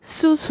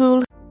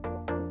Susul.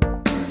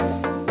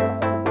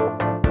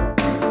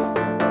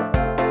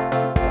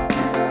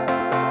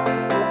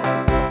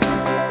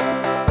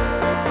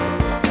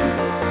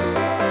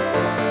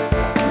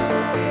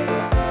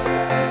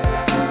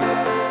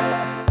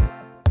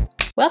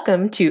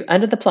 Welcome to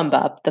Under the Plumb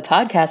Bob, the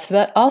podcast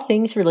about all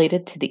things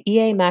related to the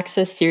EA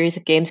Maxis series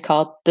of games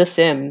called The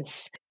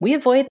Sims. We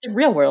avoid the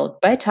real world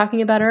by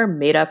talking about our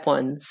made-up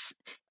ones.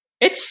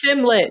 It's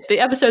Simlit! The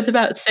episode's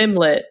about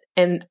Simlit,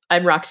 and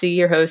I'm Roxy,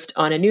 your host,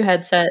 on a new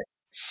headset.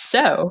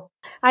 So,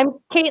 I'm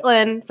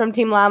Caitlin from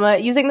Team Llama,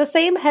 using the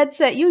same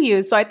headset you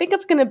use, so I think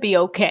it's going to be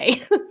okay.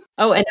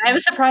 oh, and I have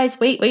a surprise.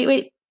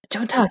 Wait.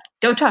 Don't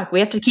talk. We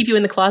have to keep you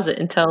in the closet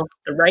until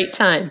the right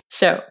time.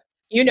 So,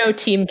 you know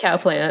Team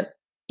Cowplant.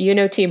 You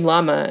know Team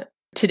Llama.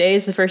 Today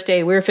is the first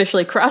day we're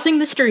officially crossing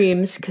the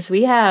streams because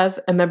we have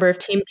a member of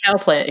Team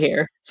Cowplant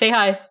here. Say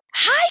hi.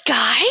 Hi,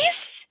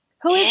 guys.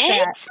 Who is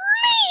that? It's me.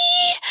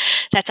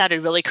 That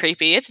sounded really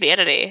creepy. It's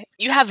Vanity.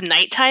 You have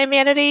nighttime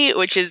Vanity,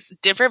 which is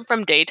different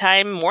from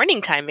daytime,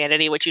 morning time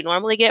Vanity, which you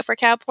normally get for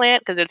Cowplant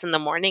because it's in the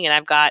morning and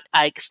I've got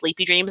like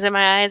sleepy dreams in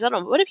my eyes. I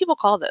don't know. What do people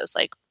call those?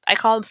 Like, I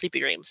call them sleepy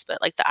dreams,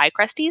 but like the eye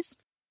crusties?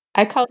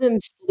 I call them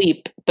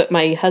sleep, but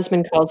my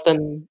husband calls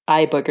them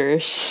eye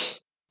boogers.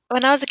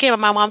 When I was a kid,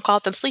 my mom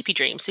called them sleepy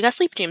dreams. You got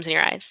sleepy dreams in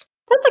your eyes.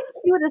 That's the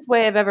cutest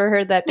way I've ever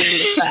heard that being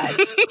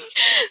described.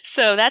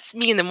 So that's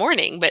me in the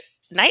morning, but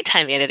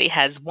nighttime Vanity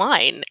has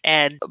wine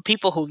and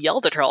people who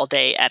yelled at her all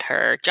day at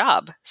her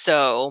job.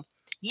 So,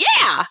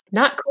 yeah!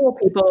 Not cool,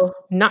 people.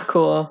 Not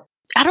cool.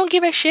 I don't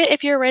give a shit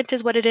if your rent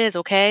is what it is,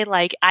 okay?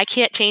 Like, I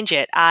can't change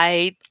it.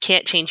 I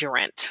can't change your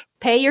rent.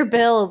 Pay your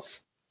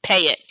bills.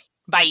 Pay it.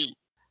 Bye.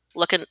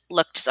 Look,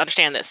 just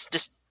understand this.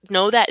 Just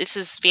know that this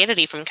is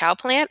Vanity from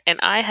Cowplant, and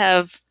I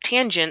have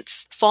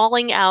tangents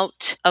falling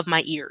out of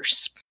my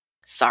ears.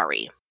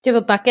 Sorry. Do you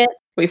have a bucket?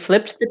 We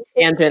flipped the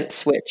tangent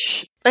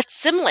switch. Let's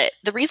Simlit.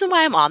 The reason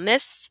why I'm on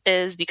this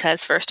is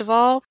because, first of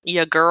all,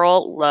 your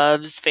girl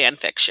loves fan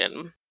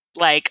fiction.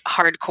 Like,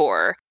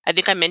 hardcore. I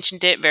think I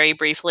mentioned it very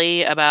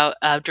briefly about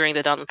during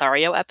the Don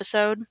Lothario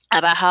episode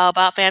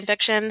about fan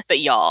fiction. But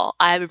y'all,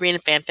 I've been reading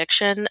fan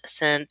fiction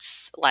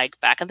since like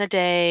back in the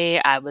day.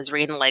 I was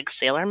reading like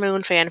Sailor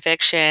Moon fan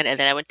fiction, and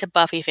then I went to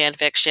Buffy fan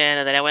fiction,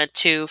 and then I went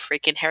to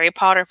freaking Harry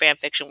Potter fan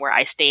fiction where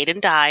I stayed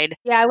and died.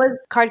 Yeah, I was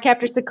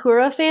Cardcaptor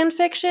Sakura fan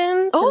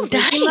fiction. Oh,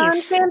 Digimon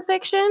nice. fan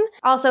fiction.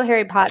 Also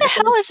Harry Potter. What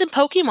the hell is in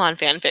Pokemon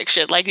fan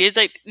fiction? Like, it's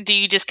like, do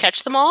you just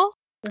catch them all?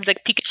 It's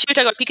like Pikachu.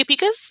 Talk about Pika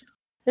Pikas.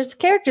 There's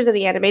characters in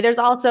the anime. There's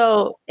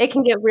also, it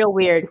can get real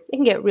weird. It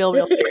can get real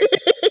weird.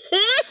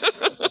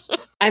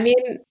 I mean,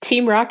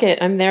 Team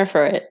Rocket, I'm there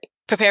for it.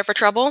 Prepare for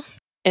trouble?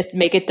 And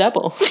make it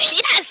double.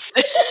 Yes!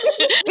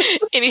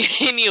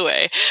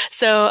 Anyway,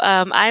 so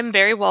I'm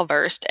very well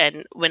versed,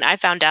 and when I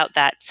found out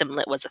that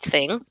Simlit was a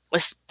thing,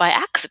 was by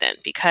accident,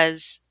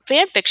 because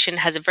fan fiction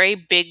has a very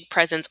big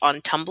presence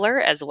on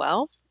Tumblr as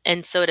well,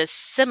 and so does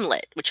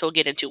Simlit, which we'll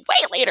get into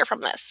way later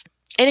from this.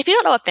 And if you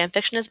don't know what fan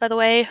fiction is, by the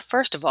way,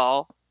 first of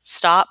all,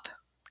 stop,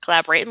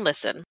 collaborate, and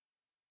listen.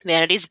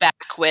 Vanity's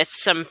back with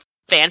some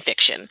fan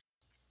fiction.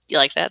 Do you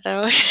like that,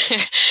 though?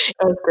 That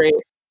was great.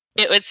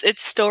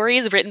 It's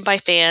stories written by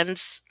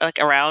fans like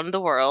around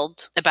the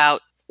world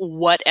about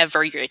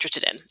whatever you're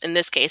interested in. In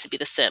this case, it'd be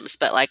The Sims,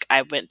 but like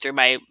I went through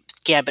my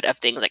gambit of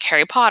things like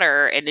Harry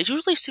Potter, and it's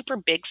usually super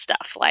big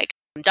stuff. Like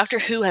Doctor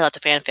Who has lots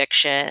of fan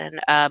fiction.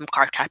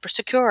 Cardcaptor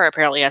Sakura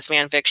apparently has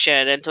fan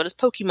fiction, and so does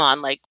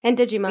Pokemon. Like And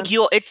Digimon. did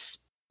you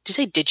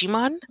say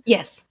Digimon?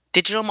 Yes.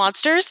 Digital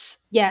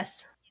monsters?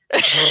 Yes.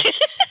 It's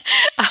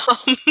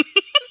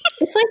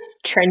like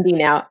trendy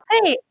now.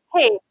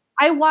 Hey,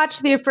 I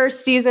watched the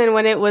first season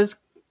when it was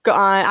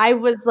gone. I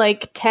was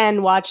like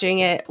 10 watching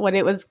it when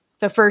it was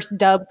the first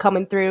dub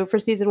coming through for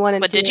season 1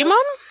 and But 2. Digimon?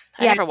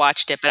 I Yeah. never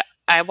watched it, but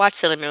I watched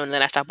Sailor Moon, and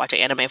then I stopped watching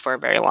anime for a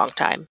very long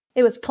time.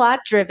 It was plot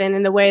driven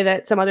in the way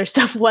that some other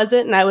stuff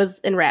wasn't, and I was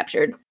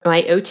enraptured.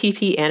 My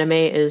OTP anime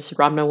is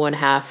Ranma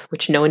 1/2,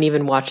 which no one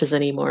even watches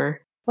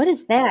anymore. What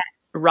is that?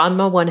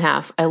 Ranma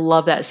 1/2. I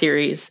love that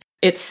series.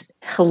 It's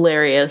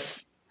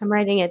hilarious. I'm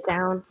writing it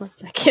down. 1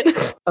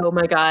 second. Oh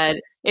my god.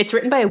 It's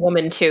written by a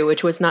woman too,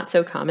 which was not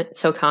so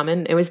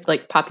common. It was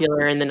like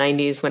popular in the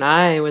 90s when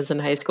I was in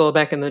high school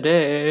back in the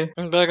day.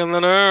 Back in the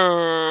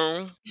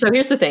day. So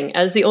here's the thing.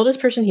 As the oldest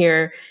person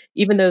here,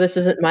 even though this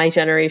isn't my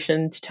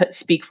generation to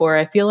speak for,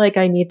 I feel like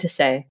I need to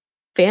say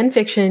fan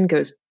fiction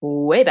goes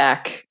way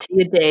back to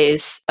the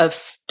days of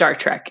Star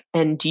Trek.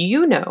 And do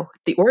you know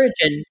the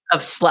origin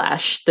of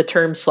slash, the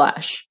term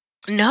slash?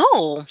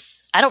 No,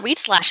 I don't read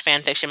slash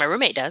fan fiction. My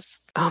roommate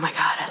does. Oh my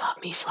god, I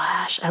love me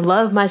slash. I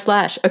love my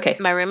slash. Okay.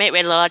 My roommate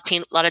read a lot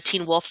of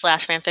Teen Wolf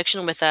slash fan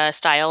fiction with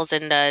Styles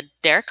and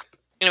Derek.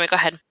 Anyway, go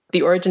ahead.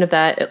 The origin of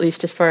that, at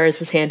least as far as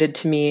was handed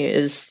to me,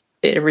 is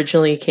it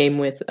originally came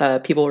with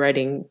people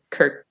writing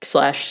Kirk /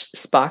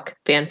 Spock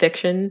fan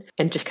fiction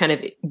and just kind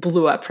of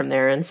blew up from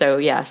there. And so,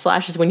 yeah,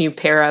 slash is when you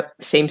pair up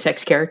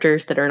same-sex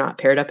characters that are not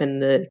paired up in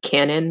the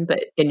canon,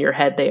 but in your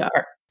head they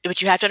are. But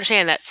you have to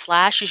understand that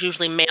slash is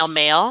usually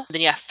male-male.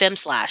 Then you have fem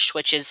slash,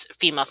 which is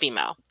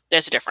female-female.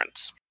 There's a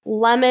difference.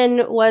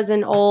 Lemon was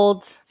an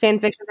old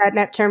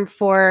fanfiction.net term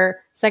for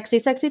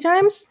sexy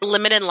times.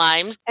 Lemon and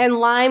limes. And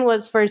lime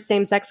was for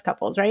same-sex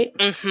couples, right?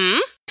 Mm-hmm.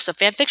 So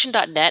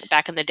fanfiction.net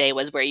back in the day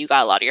was where you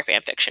got a lot of your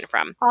fanfiction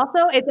from.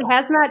 Also, it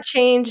has not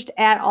changed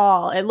at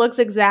all. It looks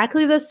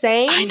exactly the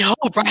same. I know,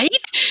 right?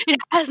 It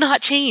has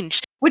not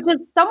changed. Which is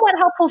somewhat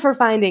helpful for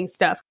finding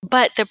stuff.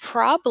 But the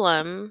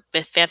problem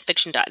with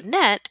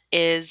fanfiction.net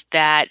is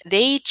that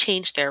they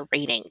changed their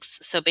ratings.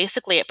 So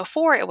basically,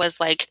 before it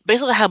was like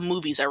basically how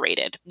movies are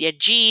rated. Yeah,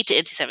 G to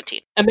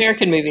NC-17.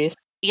 American movies.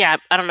 Yeah,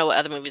 I don't know what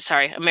other movies.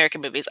 Sorry, American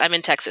movies. I'm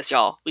in Texas,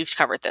 y'all. We've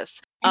covered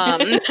this.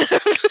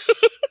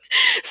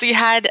 So you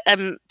had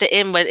the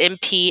M with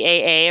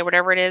MPAA or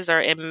whatever it is,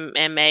 or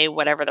MMA,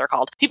 whatever they're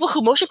called. People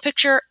who motion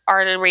picture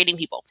are rating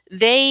people.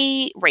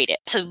 They rate it.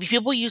 So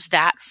people use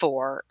that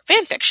for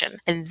fan fiction.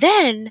 And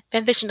then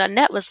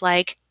fanfiction.net was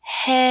like,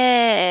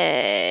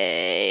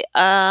 hey,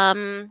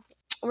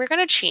 we're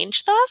going to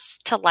change this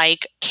to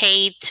like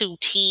K to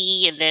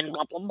T and then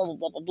blah, blah, blah,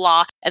 blah, blah,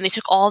 blah. And they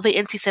took all the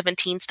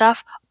NC-17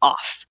 stuff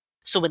off.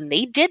 So when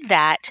they did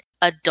that,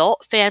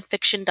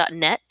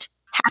 adultfanfiction.net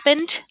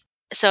happened.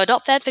 So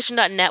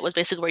adultfanfiction.net was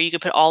basically where you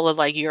could put all of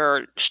like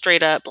your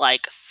straight up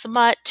like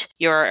smut,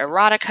 your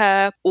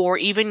erotica, or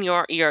even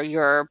your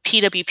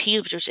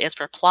PWP, which stands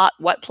for plot,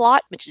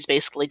 which is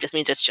basically just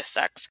means it's just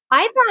sex.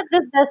 I thought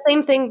that the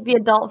same thing, the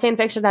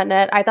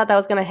adultfanfiction.net, I thought that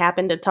was going to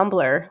happen to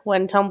Tumblr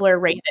when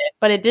Tumblr rated it,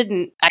 but it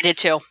didn't. I did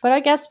too. But I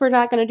guess we're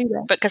not going to do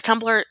that. But because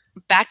Tumblr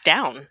backed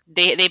down.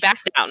 They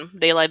backed down.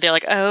 They're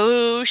like,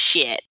 oh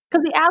shit.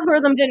 Because the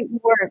algorithm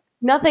didn't work.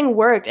 Nothing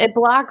worked. It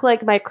blocked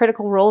like my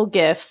Critical Role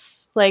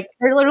gifs. Like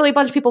there are literally a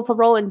bunch of people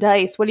rolling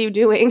dice. What are you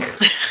doing?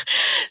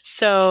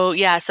 So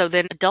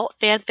then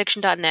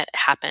adultfanfiction.net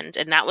happened,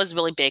 and that was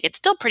really big. It's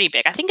still pretty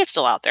big. I think it's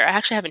still out there. I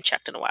actually haven't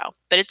checked in a while,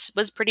 but it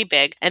was pretty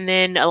big. And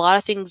then a lot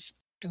of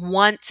things and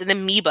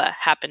then Meba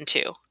happened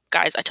too.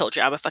 Guys, I told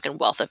you I'm a fucking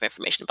wealth of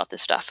information about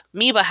this stuff.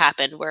 Meba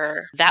happened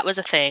where that was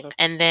a thing.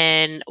 And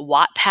then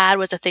Wattpad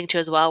was a thing too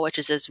as well, which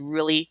is this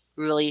really,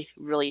 really,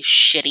 really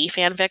shitty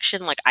fan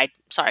fiction. Like, I'm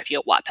sorry if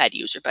you're a Wattpad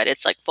user, but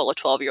it's like full of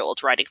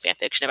 12-year-olds writing fan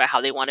fiction about how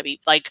they want to be,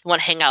 like,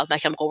 want to hang out with My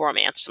Chemical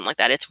Romance, something like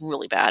that. It's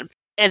really bad.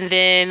 And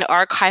then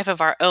Archive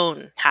of Our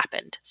Own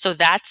happened. So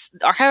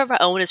Archive of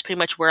Our Own is pretty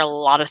much where a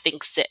lot of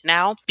things sit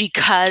now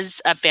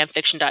because of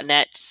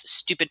fanfiction.net's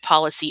stupid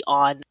policy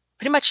on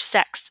pretty much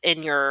sex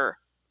in your...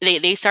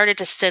 They started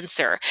to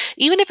censor,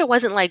 even if it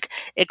wasn't like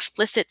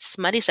explicit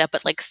smutty stuff,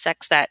 but like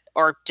sex that,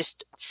 or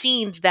just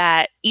scenes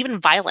that, even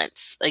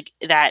violence, like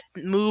that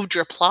moved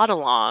your plot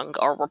along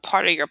or were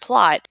part of your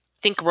plot.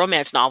 Think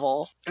romance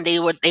novel. They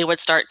would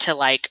start to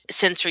like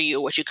censor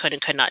you, what you could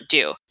and could not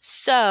do.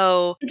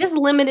 So it just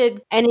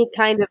limited any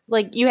kind of,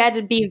 like, you had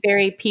to be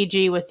very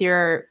PG with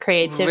your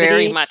creativity.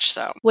 Very much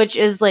so. Which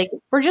is like,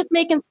 we're just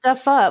making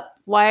stuff up.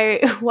 Why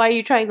are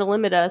you trying to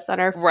limit us on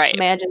our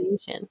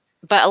imagination?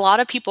 But a lot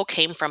of people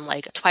came from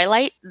like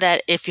Twilight,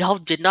 that if y'all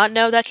did not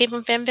know that came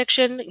from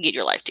fanfiction, get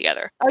your life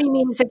together. Oh, you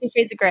mean 50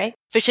 Shades of Grey?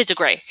 50 Shades of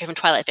Grey came from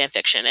Twilight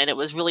fanfiction, and it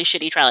was really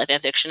shitty Twilight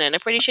fanfiction and a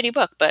pretty shitty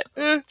book. But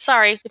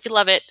sorry if you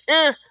love it.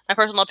 My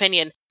personal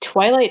opinion.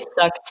 Twilight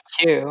sucks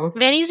too.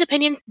 Vanny's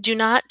opinion do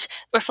not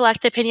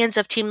reflect the opinions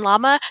of Team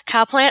Llama,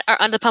 Cowplant,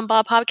 or Under the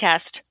Pumbaa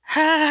podcast.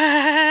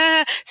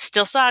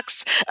 Still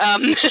sucks.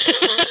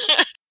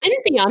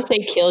 Didn't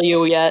Beyonce kill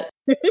you yet?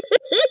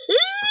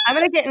 I'm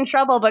going to get in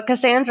trouble, but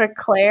Cassandra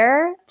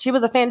Clare, she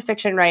was a fan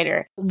fiction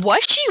writer.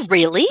 Was she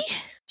really?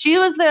 She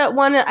was the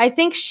one, I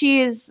think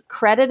she's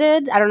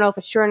credited, I don't know if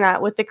it's true or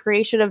not, with the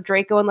creation of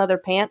Draco and Leather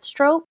Pants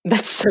trope.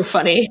 That's so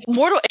funny.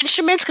 Mortal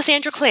Instruments,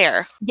 Cassandra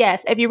Clare.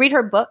 Yes, if you read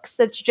her books,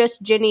 it's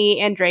just Ginny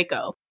and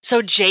Draco.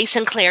 So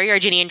Jason Clary or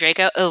Ginny and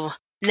Draco? Oh,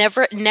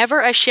 never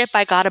a ship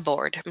I got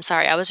aboard. I'm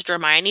sorry, I was a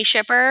Hermione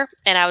shipper,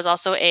 and I was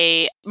also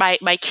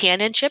my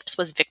canon ships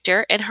was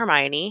Victor and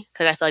Hermione,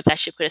 because I feel like that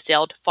ship could have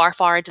sailed far,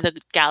 far into the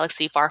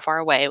galaxy, far, far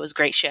away. It was a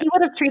great ship. He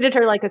would have treated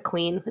her like a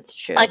queen. It's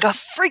true. Like a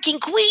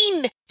freaking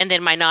queen! And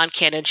then my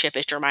non-canon ship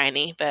is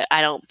Hermione, but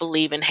I don't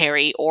believe in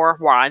Harry or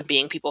Ron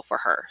being people for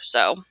her.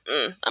 So,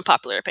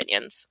 unpopular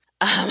opinions.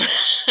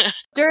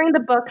 During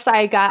the books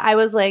I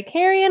was like,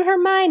 Harry and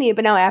Hermione,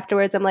 but now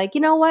afterwards I'm like,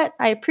 you know what?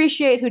 I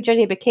appreciate who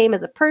Jenny became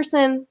as a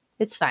person.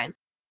 It's fine.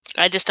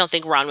 I just don't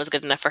think Ron was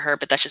good enough for her,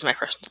 but that's just my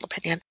personal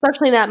opinion.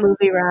 Especially not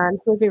Movie Ron.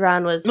 Movie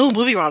Ron was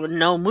Movie Ron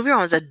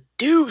was a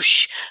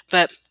douche,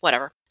 but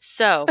whatever.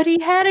 So, but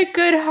he had a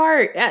good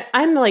heart.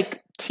 I'm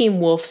like Team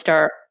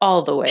Wolfstar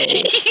all the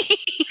way.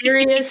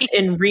 Sirius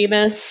and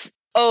Remus.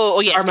 Oh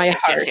yes, are my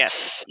heart.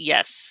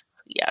 Yes.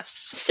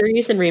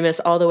 Sirius and Remus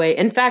all the way.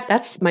 In fact,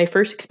 that's my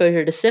first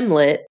exposure to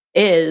Simlit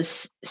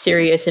is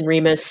Sirius and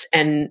Remus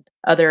and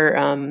other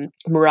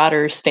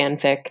Marauders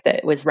fanfic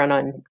that was run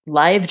on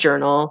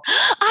LiveJournal.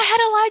 I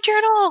had a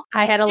LiveJournal.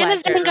 I had a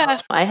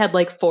LiveJournal. I had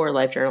like 4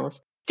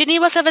 LiveJournals. Did any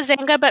of us have a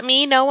Zanga but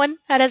me? No one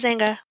had a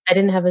Zanga. I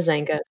didn't have a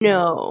Zanga.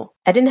 No.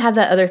 I didn't have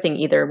that other thing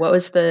either. What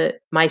was the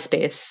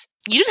MySpace?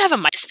 You didn't have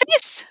a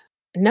MySpace?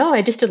 No,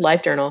 I just did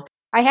LiveJournal.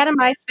 I had a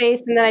MySpace,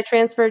 and then I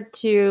transferred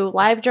to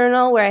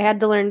LiveJournal, where I had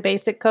to learn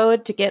basic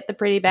code to get the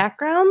pretty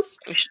backgrounds.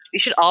 We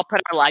should all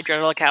put our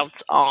LiveJournal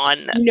accounts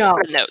on No,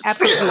 the notes.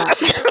 absolutely not.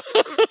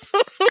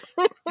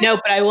 No,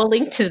 but I will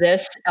link to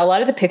this. A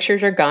lot of the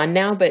pictures are gone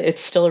now, but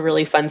it's still a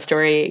really fun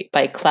story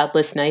by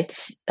Cloudless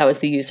Nights. That was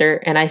the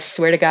user. And I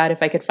swear to God,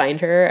 if I could find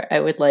her, I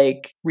would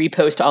like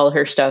repost all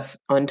her stuff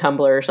on Tumblr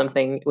or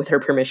something with her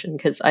permission,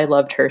 because I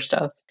loved her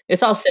stuff.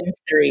 It's all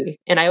Sims 3.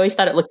 And I always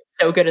thought it looked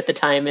so good at the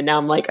time. And now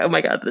I'm like, oh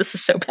my God, this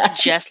is so bad.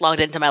 Just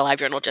logged into my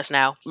LiveJournal just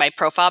now. My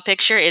profile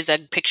picture is a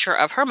picture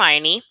of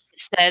Hermione.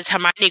 It says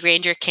Hermione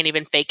Granger can't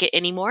even fake it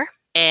anymore.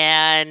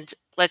 And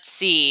let's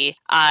see.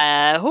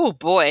 Oh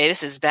boy,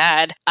 this is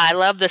bad. I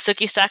love the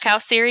Sookie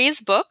Stackhouse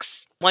series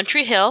books. One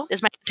Tree Hill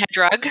is my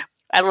anti-drug.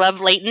 I love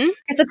Leighton.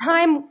 It's a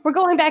time. We're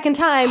going back in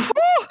time.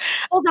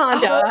 Hold on.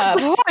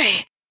 Oh boy.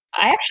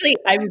 I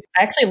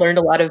actually learned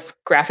a lot of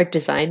graphic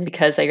design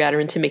because I got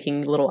into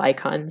making little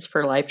icons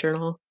for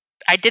LiveJournal.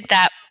 I did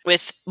that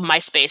with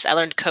MySpace. I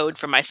learned code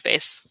from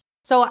MySpace.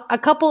 So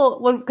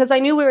because I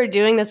knew we were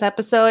doing this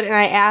episode, and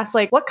I asked,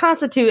 like, what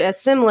constitutes a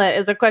simlet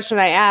is a question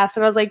I asked.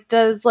 And I was like,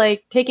 does,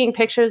 like, taking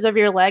pictures of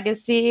your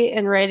legacy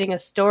and writing a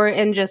story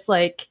and just,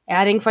 like,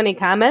 adding funny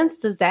comments,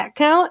 does that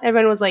count?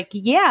 Everyone was like,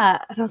 yeah.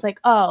 And I was like,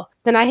 oh,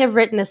 then I have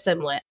written a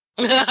simlet.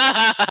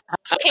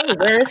 Okay,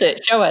 where is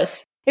it? Show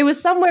us. It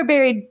was somewhere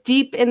buried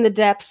deep in the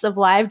depths of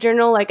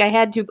LiveJournal. Like, I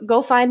had to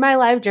go find my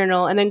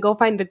LiveJournal and then go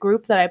find the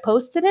group that I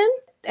posted in,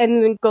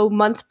 and then go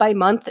month by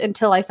month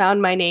until I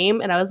found my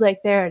name. And I was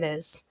like, there it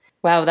is.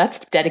 Wow, that's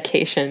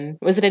dedication.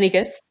 Was it any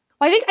good?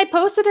 Well, I think I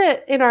posted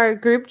it in our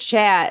group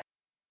chat.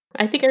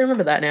 I think I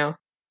remember that now.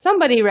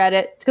 Somebody read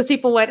it because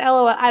people went,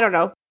 LOL, I don't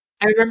know.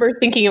 I remember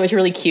thinking it was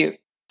really cute.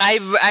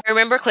 I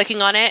remember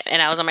clicking on it,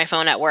 and I was on my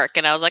phone at work,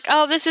 and I was like,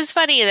 oh, this is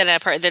funny. And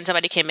then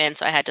somebody came in,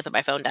 so I had to put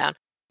my phone down.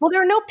 Well,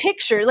 there are no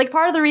pictures. Like,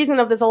 part of the reason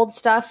of this old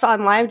stuff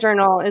on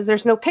LiveJournal is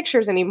there's no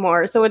pictures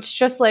anymore. So it's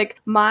just like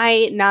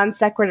my non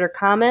sequitur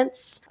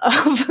comments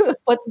of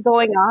what's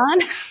going on,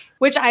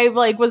 which I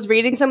like was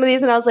reading some of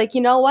these, and I was like,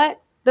 you know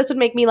what? This would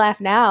make me laugh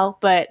now,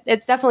 but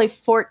it's definitely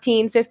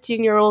 14,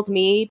 15-year-old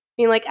me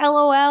being like,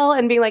 LOL,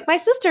 and being like, my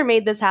sister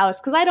made this house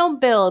because I don't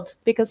build,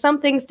 because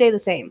some things stay the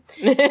same.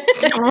 I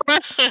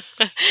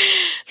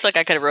feel like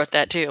I could have wrote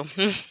that too.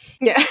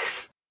 Yeah.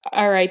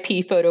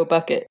 R.I.P. Photo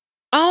Bucket.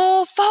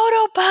 Oh,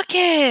 Photo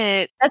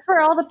Bucket. That's where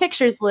all the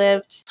pictures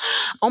lived.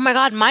 Oh my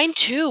God, mine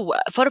too.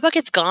 Photo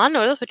Bucket's gone?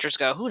 Where do those pictures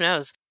go? Who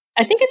knows?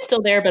 I think it's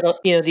still there,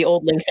 but the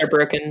old links are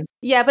broken.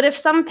 Yeah, but if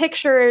some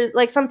pictures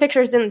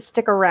didn't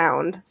stick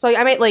around, so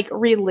I might like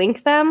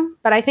relink them,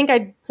 but I think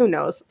who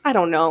knows? I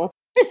don't know.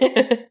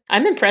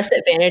 I'm impressed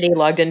that Vanity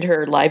logged into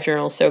her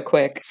LiveJournal so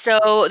quick.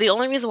 So the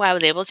only reason why I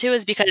was able to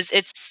is because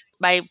it's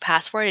my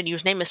password and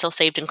username is still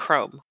saved in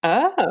Chrome.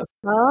 Oh.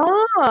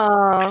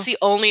 That's the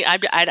only.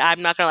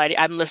 I'm not gonna lie to you.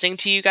 I'm listening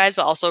to you guys,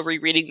 but also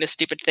rereading this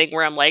stupid thing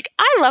where I'm like,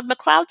 I love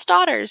McCloud's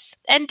Daughters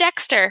and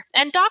Dexter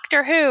and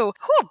Doctor Who.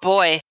 Oh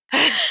boy.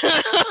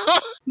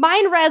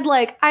 Mine read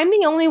like, I'm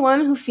the only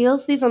one who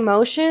feels these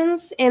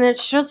emotions, and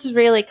it's just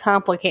really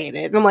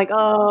complicated. And I'm like,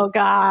 oh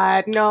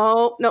God,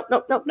 no.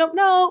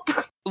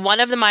 One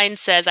of the mine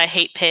says I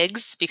hate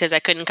pigs because I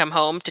couldn't come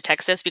home to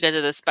Texas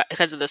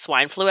because of the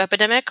swine flu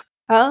epidemic.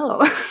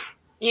 Oh.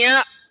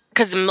 Yeah.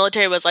 Because the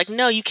military was like,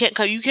 no, you can't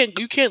come, you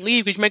can't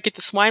leave because you might get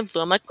the swine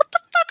flu. I'm like, what the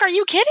fuck? Are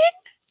you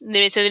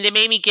kidding? So they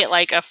made me get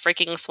like a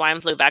freaking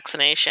swine flu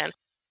vaccination.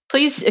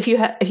 Please, if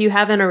you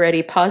haven't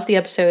already, pause the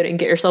episode and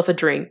get yourself a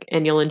drink,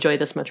 and you'll enjoy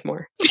this much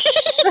more.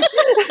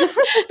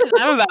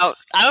 I'm about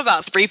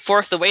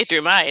 3/4 the way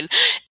through mine.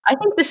 I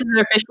think this is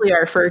officially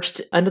our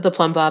first Under the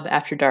Plum Bob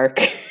After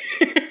Dark.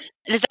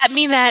 Does that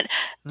mean that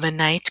the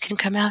night can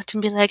come out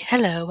and be like,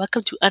 hello,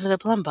 welcome to Under the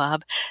Plum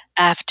Bob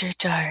After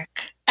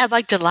Dark? I'd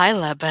like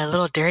Delilah, but a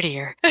little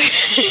dirtier.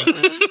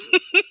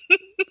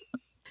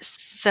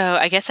 So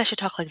I guess I should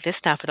talk like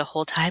this now for the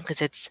whole time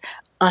because it's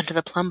Under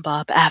the Plum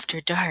Bob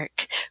After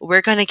Dark.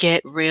 We're going to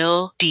get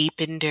real deep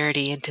and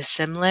dirty into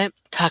Simlet,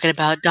 talking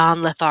about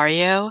Don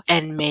Lothario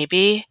and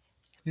maybe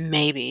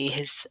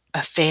his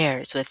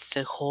affairs with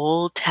the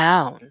whole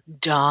town.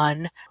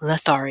 Don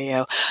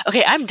Lothario.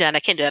 Okay, I'm done. I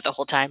can't do that the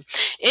whole time.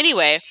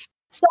 Anyway.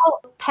 So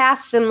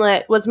past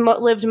Simlet was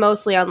lived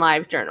mostly on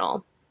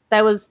LiveJournal.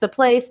 That was the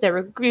place.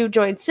 You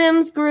joined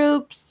Sims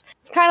groups.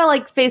 It's kind of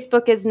like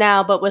Facebook is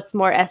now, but with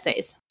more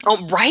essays.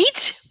 Oh,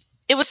 right?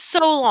 It was so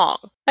long.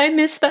 I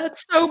miss that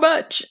so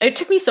much. It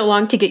took me so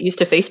long to get used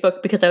to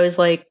Facebook because I was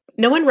like,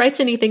 no one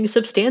writes anything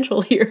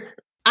substantial here.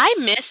 I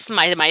miss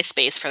my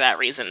MySpace for that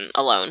reason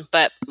alone,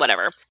 but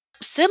whatever.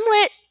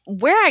 Simlet,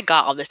 where I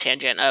got on this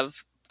tangent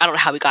of, I don't know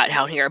how we got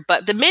down here,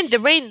 but the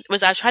main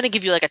was I was trying to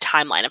give you like a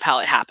timeline of how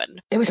it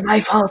happened. It was my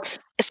fault.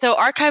 So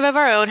Archive of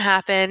Our Own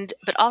happened,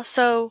 but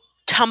also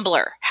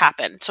Tumblr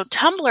happened. So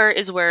Tumblr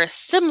is where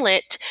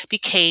Simlet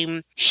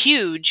became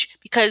huge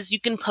because you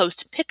can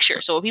post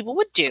pictures. So what people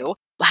would do,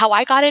 how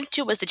I got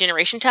into was the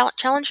generation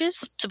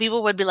challenges. So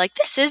people would be like,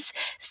 this is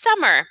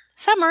Summer.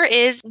 Summer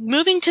is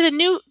moving to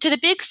the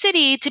big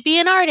city to be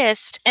an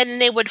artist.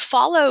 And they would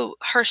follow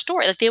her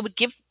story. Like they would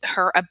give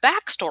her a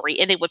backstory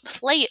and they would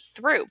play it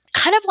through.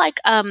 Kind of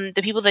like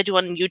the people that do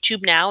on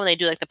YouTube now and they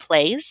do like the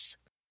plays.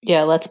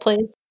 Yeah, Let's Play.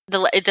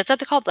 That's what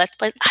they're called, Let's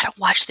Plays. I don't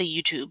watch the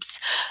YouTubes.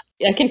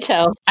 I can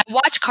tell. I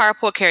watch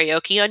Carpool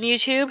Karaoke on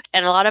YouTube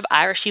and a lot of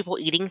Irish people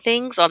eating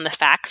things on the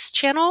Facts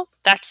channel.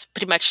 That's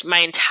pretty much my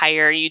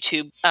entire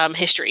YouTube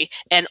history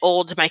and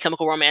old My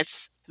Chemical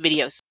Romance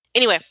videos.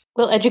 Anyway.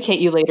 We'll educate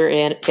you later,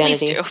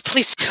 Vanity.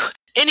 Please do.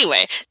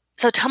 Anyway.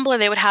 So Tumblr,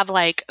 they would have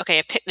like,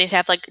 they'd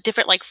have like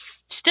different like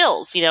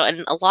stills, you know,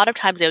 and a lot of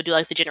times they would do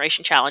like the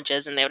generation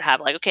challenges and they would have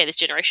like, okay, this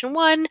generation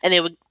 1, and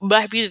they would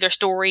be their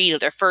story, you know,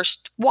 their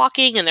first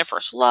walking and their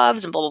first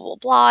loves and blah, blah, blah,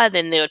 blah. And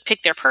then they would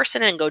pick their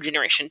person and go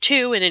generation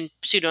 2 and then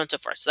pseudo and so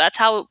forth. So that's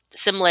how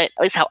Simlet,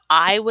 at least how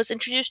I was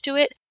introduced to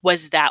it,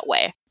 was that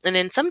way. And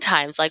then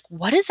sometimes like,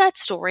 what is that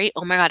story?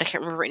 Oh my God, I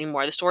can't remember it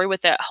anymore. The story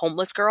with that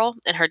homeless girl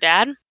and her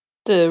dad.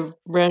 The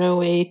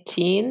runaway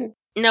teen?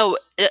 No,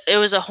 it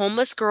was a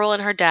homeless girl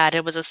and her dad.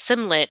 It was a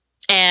Simlet.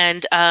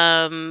 And,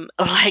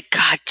 like,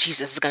 God,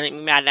 Jesus, is going to make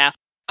me mad now.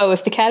 Oh,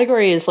 if the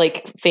category is,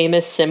 like,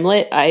 famous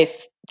Simlet, I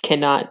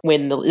cannot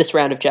win this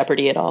round of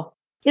Jeopardy at all.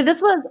 Yeah,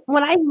 this was,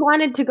 when I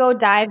wanted to go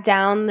dive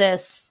down the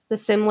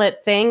Simlet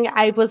thing,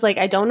 I was like,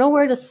 I don't know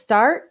where to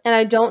start. And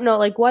I don't know,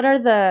 like, what are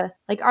there,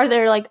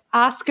 like,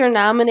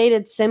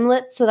 Oscar-nominated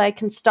Simlets that I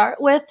can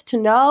start with to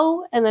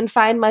know and then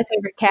find my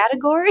favorite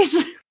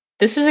categories?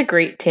 This is a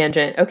great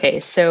tangent. Okay,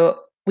 so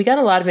we got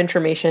a lot of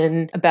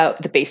information about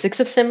the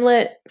basics of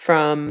Simlet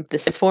from the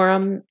Sims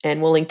forum,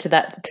 and we'll link to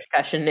that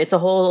discussion. It's a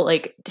whole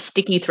like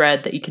sticky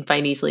thread that you can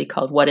find easily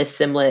called What is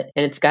Simlet?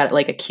 And it's got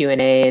like a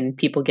Q&A and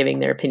people giving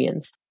their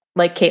opinions.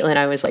 Like Caitlin,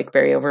 I was like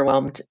very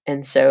overwhelmed.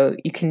 And so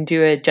you can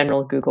do a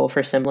general Google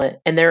for Simlet.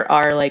 And there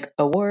are like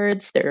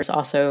awards. There's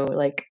also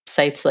like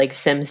sites like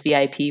Sims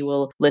VIP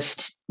will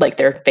list like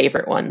their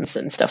favorite ones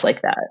and stuff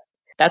like that.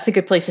 That's a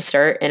good place to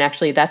start. And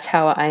actually, that's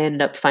how I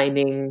ended up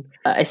finding,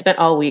 I spent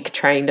all week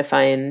trying to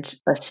find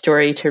a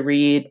story to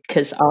read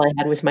because all I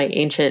had was my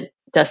ancient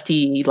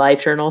dusty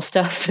live journal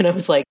stuff. And I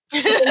was like,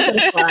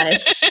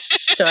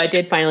 so I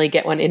did finally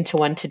get into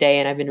one today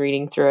and I've been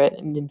reading through it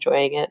and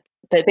enjoying it.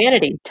 But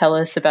Vanity, tell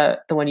us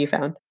about the one you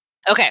found.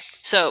 Okay,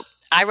 so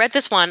I read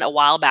this one a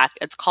while back.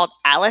 It's called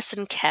Alice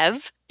and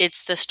Kev.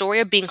 It's the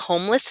story of being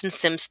homeless in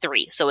Sims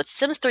 3. So it's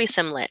Sims 3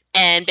 Simlet.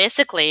 And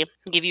basically,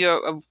 I'll give you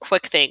a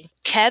quick thing.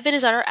 Kev and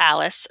his daughter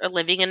Alice are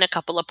living in a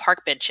couple of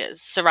park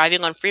benches,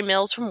 surviving on free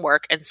meals from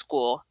work and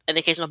school, and the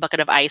occasional bucket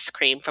of ice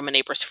cream from a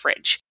neighbor's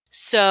fridge.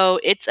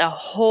 So it's a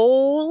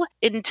whole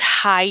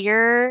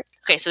entire...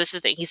 Okay, so this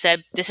is the thing. He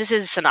said, this is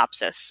his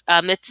synopsis.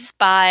 This is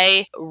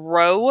by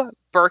Ro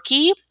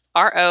Burkey,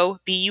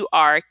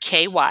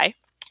 Roburky.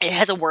 It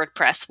has a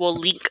WordPress. We'll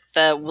link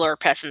the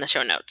WordPress in the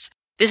show notes.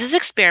 This is an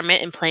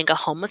experiment in playing a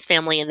homeless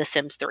family in The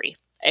Sims 3.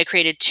 I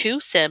created 2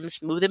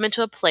 Sims, moved them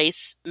into a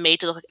place made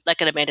to look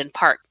like an abandoned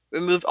park,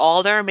 removed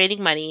all their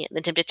remaining money, and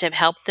attempted to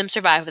help them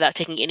survive without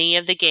taking any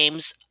of the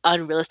game's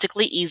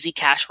unrealistically easy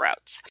cash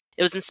routes.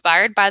 It was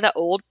inspired by the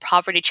old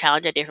poverty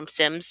challenge idea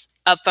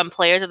from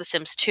players of The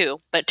Sims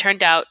 2, but it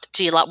turned out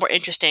to be a lot more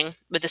interesting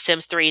with The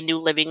Sims 3 new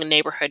living and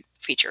neighborhood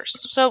features.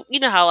 So, you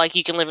know how like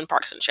you can live in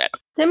parks and shit.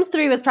 Sims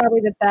 3 was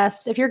probably the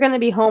best. If you're going to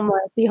be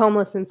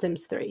homeless in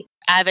Sims 3.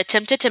 I've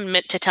attempted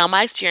to tell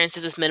my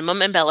experiences with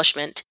minimum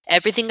embellishment.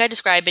 Everything I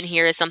describe in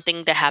here is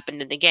something that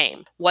happened in the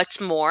game.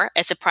 What's more,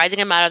 a surprising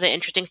amount of the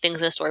interesting things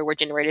in the story were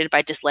generated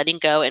by just letting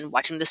go and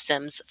watching The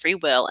Sims' free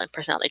will and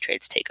personality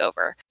traits take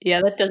over.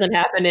 Yeah, that doesn't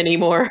happen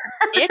anymore.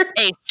 It's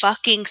a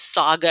fucking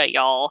saga,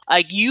 y'all.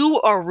 Like,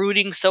 you are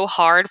rooting so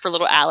hard for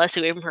little Alice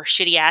who gave him her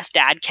shitty-ass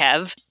dad,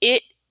 Kev.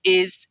 It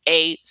is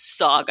a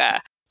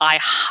saga. I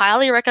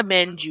highly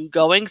recommend you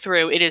going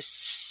through. It is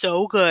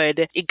so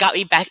good. It got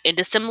me back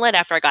into Simlet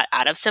after I got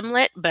out of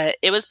Simlet, but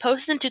it was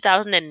posted in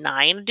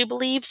 2009, I do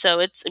believe. So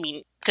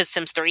because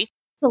Sims 3. It's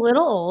a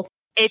little old.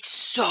 It's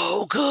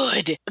so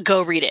good.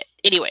 Go read it.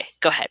 Anyway,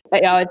 go ahead.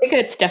 Yeah, I think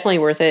it's definitely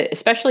worth it,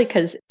 especially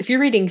because if you're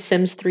reading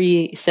Sims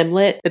 3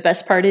 Simlet, the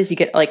best part is you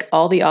get like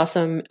all the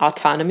awesome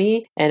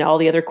autonomy and all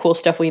the other cool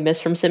stuff we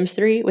miss from Sims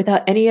 3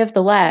 without any of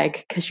the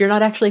lag because you're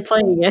not actually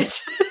playing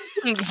it.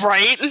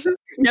 Right?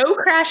 No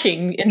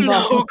crashing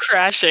involved. No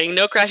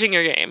crashing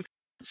your game.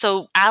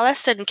 So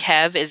Alice and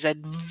Kev is a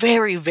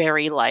very,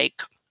 very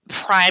like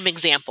prime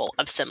example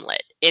of Simlet.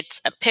 It's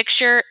a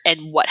picture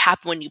and what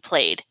happened when you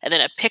played, and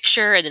then a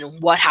picture and then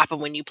what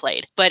happened when you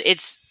played. But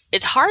it's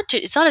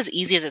not as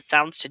easy as it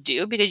sounds to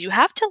do because you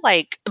have to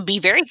like be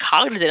very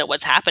cognizant of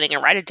what's happening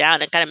and write it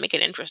down and kind of make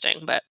it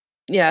interesting. But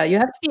yeah, you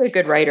have to be a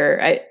good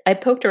writer. I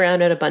poked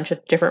around at a bunch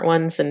of different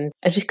ones and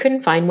I just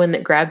couldn't find one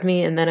that grabbed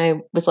me. And then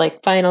I was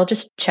like, fine, I'll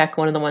just check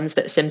one of the ones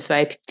that Sims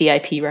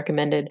VIP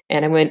recommended.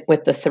 And I went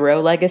with the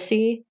Thoreau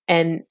Legacy.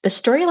 And the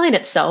storyline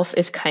itself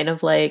is kind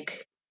of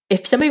like,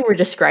 if somebody were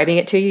describing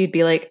it to you, you'd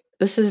be like,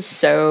 this is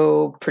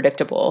so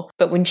predictable.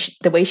 But when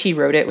the way she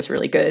wrote it was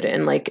really good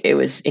and like it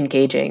was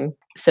engaging.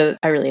 So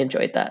I really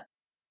enjoyed that.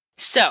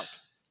 So,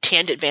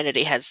 Tangent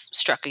Vanity has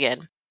struck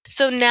again.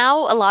 So now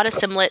a lot of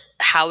Simlet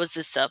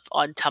houses stuff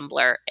on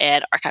Tumblr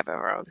and Archive of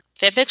Our Own.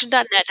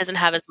 Fanfiction.net doesn't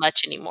have as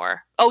much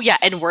anymore. Oh yeah,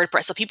 and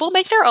WordPress. So people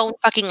make their own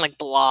fucking like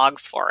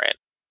blogs for it.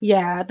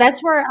 Yeah,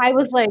 that's where I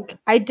was like,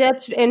 I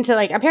dipped into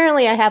like,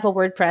 apparently I have a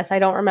WordPress. I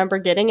don't remember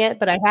getting it,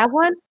 but I have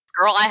one.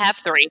 Girl, I have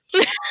 3.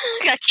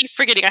 I keep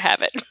forgetting I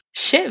have it.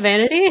 Shit,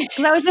 Vanity.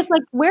 Because I was just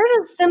like, where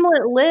does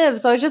Simlet live?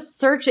 So I was just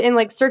searching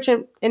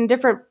in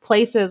different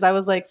places. I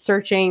was like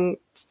searching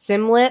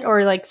Simlet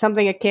or like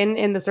something akin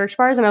in the search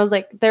bars, and I was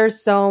like,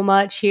 there's so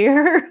much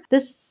here.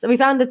 We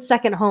found its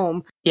second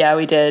home. Yeah,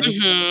 we did.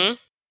 Mm-hmm.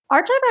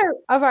 Archive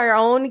of Our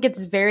Own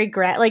gets very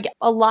like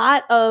a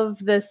lot of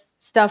this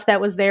stuff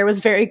that was there was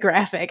very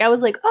graphic. I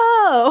was like,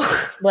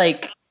 oh,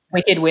 like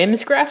Wicked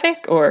Whims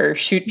graphic or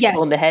shoot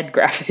people in the head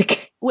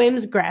graphic.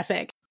 Whims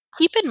graphic.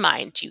 Keep in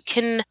mind, you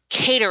can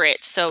cater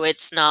it so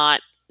it's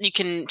not, you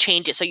can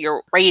change it so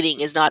your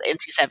rating is not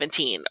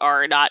NC-17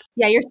 or not.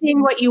 Yeah, you're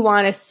seeing what you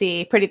want to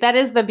see. That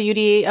is the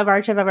beauty of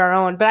Archive of Our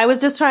Own. But I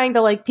was just trying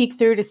to like peek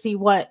through to see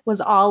what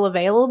was all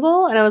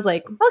available. And I was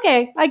like,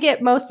 okay, I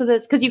get most of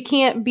this. Because you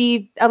can't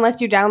be,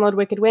 unless you download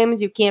Wicked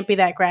Whims, you can't be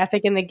that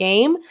graphic in the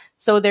game.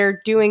 So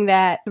they're doing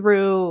that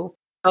through...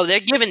 Oh,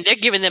 they're giving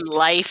them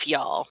life,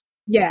 y'all.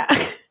 Yeah.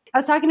 I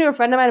was talking to a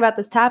friend of mine about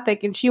this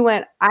topic and she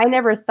went, I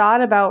never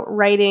thought about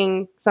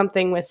writing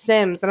something with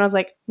Sims. And I was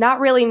like, not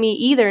really me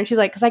either. And she's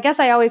like, because I guess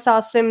I always saw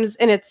Sims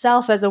in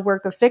itself as a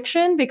work of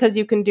fiction because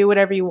you can do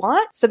whatever you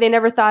want. So they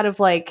never thought of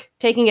like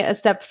taking it a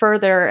step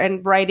further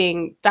and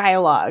writing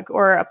dialogue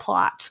or a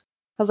plot.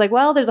 I was like,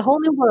 well, there's a whole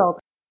new world.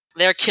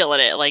 They're killing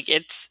it. Like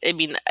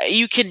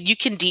you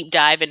can deep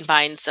dive and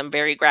find some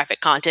very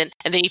graphic content,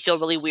 and then you feel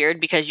really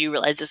weird because you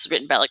realize this was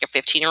written by like a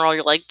 15-year-old.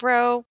 You're like,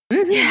 bro,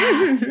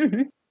 yeah.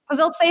 Because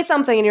they'll say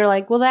something and you're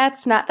like, well,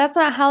 that's not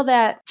how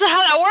that... That's not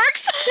how that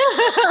works?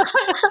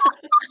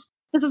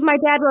 This is my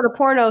dad wrote a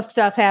porno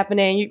stuff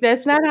happening.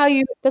 That's not how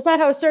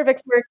a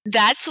cervix works.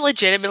 That's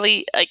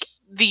legitimately, like,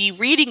 the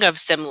reading of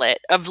Simlit,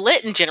 of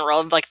lit in general,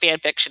 of like fan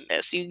fiction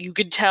this. You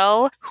could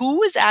tell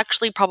who has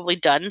actually probably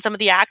done some of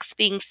the acts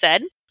being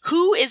said,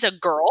 who is a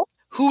girl,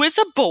 who is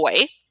a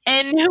boy,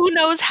 and who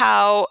knows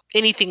how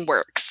anything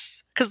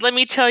works. Because let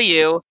me tell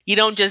you, you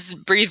don't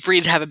just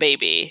breathe, have a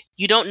baby.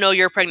 You don't know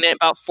you're pregnant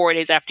about 4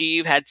 days after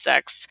you've had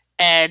sex.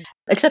 And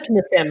except in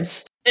The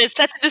Sims.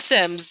 Except in The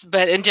Sims,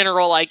 but in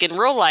general, like in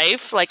real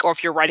life, like, or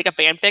if you're writing a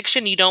fan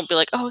fiction, you don't be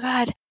like, oh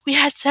God, we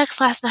had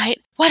sex last night.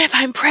 What if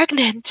I'm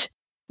pregnant?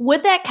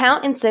 Would that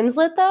count in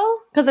Simslet though?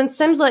 Because in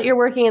Simslet, you're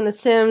working in the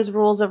Sims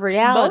rules of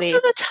reality. Most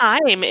of the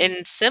time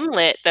in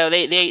Simlit, though,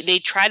 they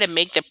try to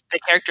make the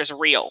characters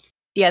real.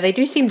 Yeah, they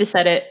do seem to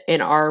set it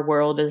in our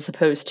world as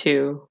opposed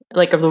to,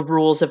 like, of the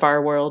rules of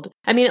our world.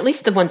 I mean, at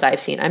least the ones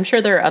I've seen. I'm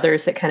sure there are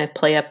others that kind of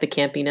play up the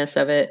campiness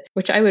of it,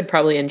 which I would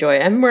probably enjoy.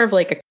 I'm more of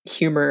like a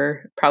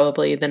humor,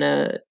 probably, than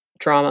a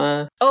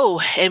drama.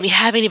 Oh, and we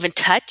haven't even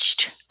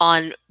touched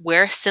on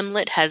where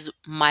Simlit has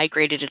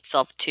migrated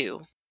itself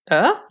to.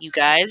 Oh? You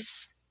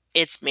guys,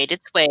 it's made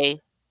its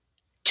way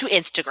to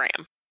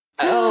Instagram.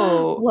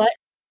 Oh. What?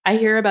 I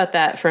hear about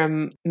that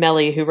from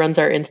Melly, who runs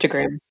our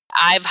Instagram.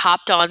 I've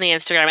hopped on the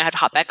Instagram. I have to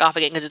hop back off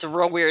again because it's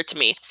real weird to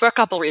me for a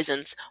couple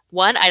reasons.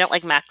 One, I don't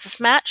like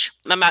Maxis Match.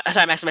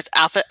 Maxis Match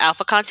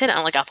alpha content. I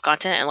don't like alpha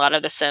content, and a lot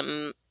of the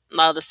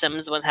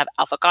Sims ones have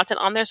alpha content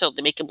on there, so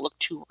they make them look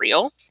too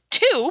real.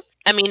 Two,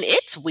 I mean,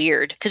 it's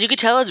weird because you could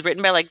tell it's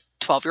written by like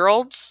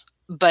 12-year-olds,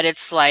 but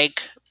it's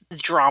like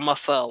drama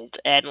filled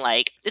and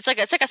like it's like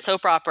a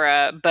soap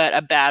opera, but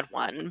a bad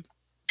one.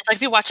 It's like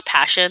if you watch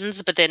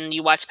Passions, but then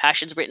you watch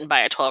Passions written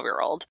by a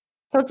 12-year-old.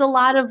 So it's a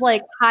lot of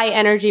like high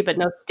energy, but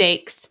no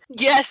stakes.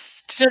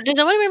 Yes. Does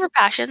nobody remember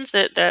Passions?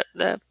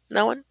 The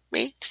no one?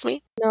 Me? Just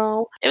me?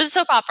 No. It was a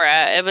soap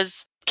opera.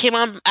 Came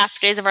on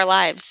after Days of Our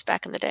Lives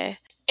back in the day.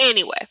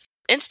 Anyway,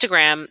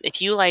 Instagram,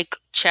 if you like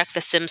check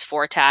the Sims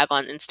 4 tag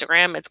on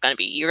Instagram,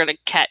 you're gonna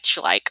catch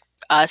like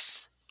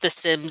us, the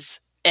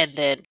Sims, and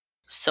then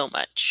so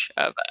much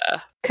of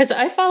because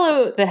I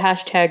follow the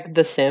hashtag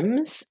The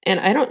Sims, and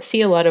I don't see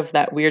a lot of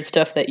that weird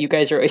stuff that you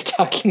guys are always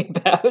talking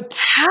about.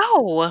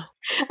 How?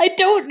 I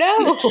don't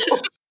know.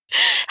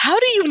 How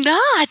do you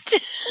not?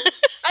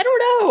 I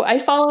don't know. I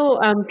follow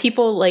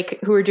people like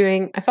who are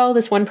doing. I follow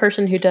this one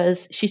person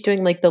she's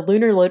doing like the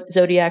Lunar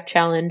Zodiac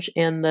challenge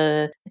and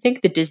I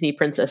think the Disney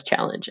Princess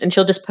challenge, and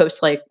she'll just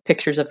post like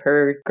pictures of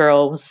her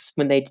girls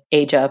when they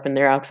age up in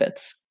their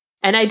outfits.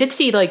 And I did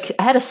see, like,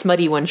 I had a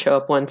smutty one show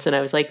up once, and I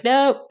was like,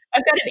 no,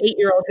 I've got an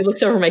 8-year-old who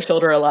looks over my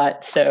shoulder a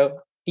lot, so,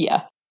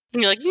 yeah.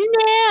 And you're like, nah,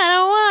 I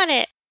don't want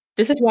it.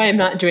 This is why I'm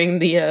not doing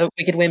the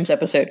Wicked Whims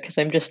episode, because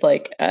I'm just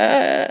like,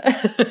 I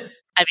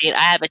mean, I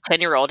have a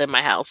 10-year-old in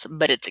my house,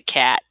 but it's a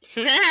cat.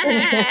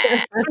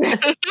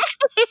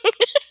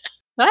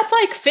 That's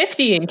like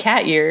 50 in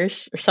cat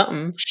years, or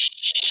something.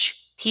 Shh.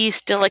 He's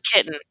still a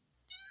kitten.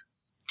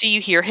 Do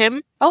you hear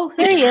him? Oh,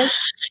 there he is.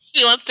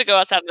 He wants to go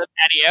outside of the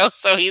patio,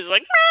 so he's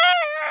like,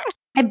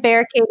 I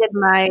barricaded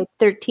my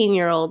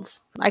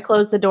 13-year-olds. I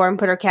closed the door and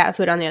put her cat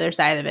food on the other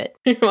side of it.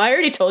 Well, I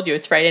already told you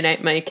it's Friday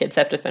night. My kids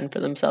have to fend for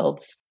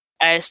themselves.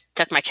 I just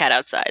took my cat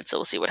outside, so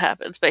we'll see what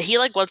happens. But he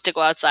wants to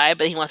go outside,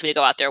 but he wants me to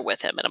go out there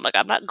with him. And I'm like,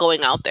 I'm not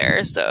going out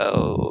there,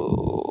 so...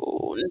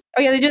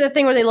 Oh yeah, they do that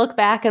thing where they look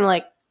back and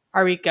like,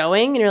 are we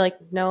going? And you're like,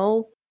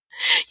 no.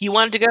 You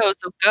wanted to go,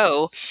 so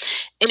go.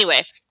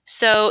 Anyway,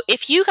 so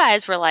if you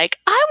guys were like,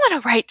 I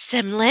want to write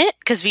Simlit,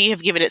 because we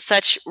have given it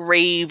such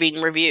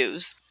raving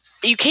reviews,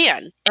 you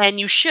can, and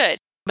you should.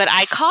 But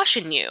I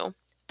caution you,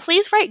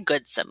 please write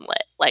good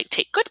Simlit. Like,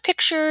 take good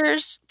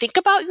pictures, think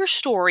about your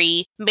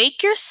story,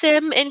 make your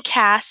sim in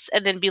Cass,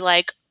 and then be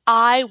like,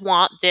 I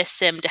want this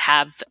sim to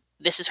have,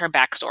 this is her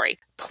backstory.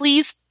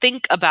 Please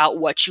think about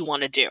what you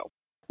want to do.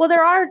 Well,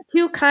 there's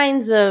two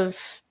kinds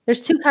of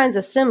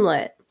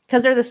Simlit.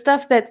 Because there's the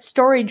stuff that's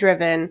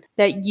story-driven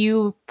that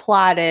you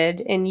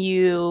plotted and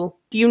you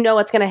know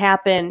what's going to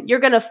happen. You're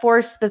going to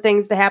force the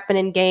things to happen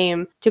in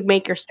game to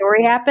make your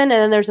story happen. And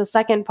then there's a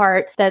second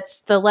part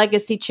that's the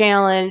legacy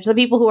challenge. The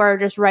people who are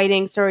just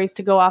writing stories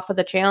to go off of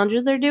the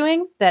challenges they're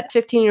doing, that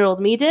 15-year-old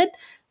me did,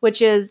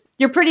 which is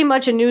you're pretty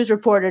much a news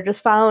reporter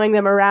just following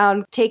them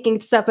around,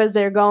 taking stuff as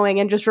they're going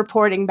and just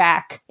reporting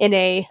back in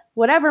a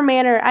whatever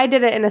manner. I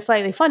did it in a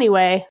slightly funny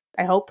way,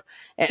 I hope,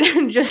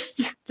 and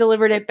just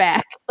delivered it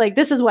back. Like,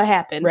 this is what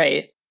happened.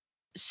 Right.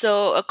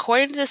 So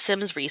according to the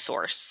Sims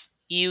resource,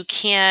 you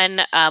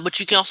can, which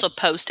you can also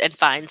post and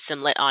find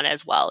Simlit on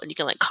as well. And you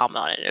can comment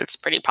on it. It's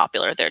pretty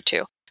popular there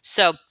too.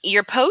 So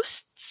your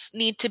posts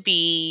need to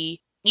be,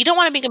 you don't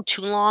want to make them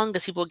too long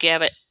because people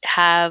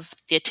have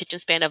the attention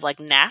span of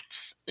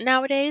gnats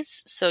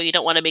nowadays. So you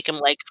don't want to make them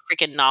like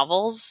freaking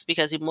novels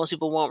because most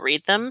people won't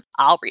read them.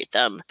 I'll read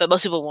them, but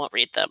most people won't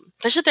read them.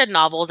 Especially if they're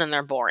novels and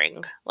they're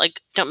boring.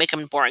 Don't make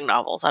them boring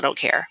novels. I don't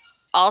care.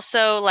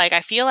 Also,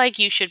 I feel like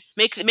you should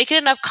make it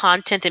enough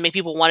content that make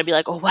people want to be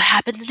like, oh, what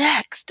happens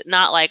next?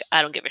 Not like,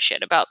 I don't give a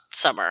shit about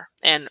Summer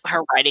and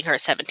her writing her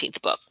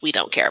 17th book. We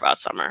don't care about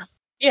Summer.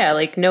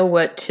 Yeah, know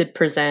what to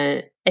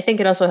present. I think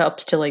it also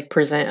helps to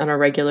present on a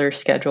regular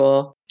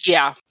schedule.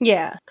 Yeah.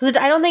 Yeah. Because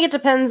I don't think it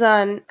depends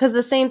on, because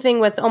the same thing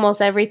with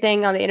almost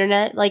everything on the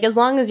internet, as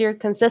long as you're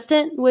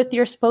consistent with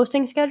your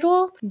posting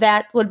schedule,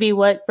 that would be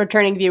what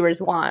returning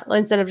viewers want.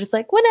 Instead of just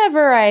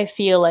whenever I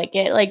feel like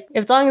it.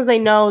 As long as they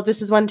know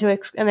this is when to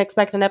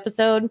expect an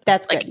episode,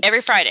 that's good. Every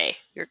Friday,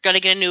 you're going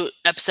to get a new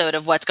episode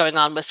of what's going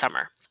on with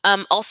Summer.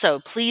 Also,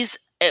 please,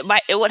 it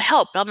would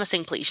help, but I'm not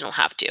saying please, you don't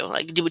have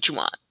to. Do what you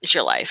want. It's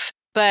your life.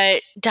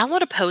 But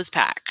download a pose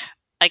pack.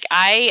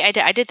 I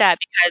did that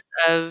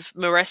because of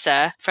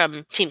Marissa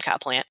from Team Cow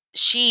Plant.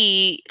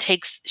 She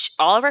takes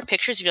all of her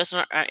pictures you notice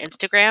on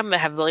Instagram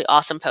that have really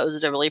awesome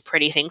poses or really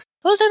pretty things.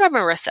 Those are by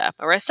Marissa.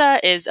 Marissa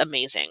is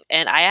amazing.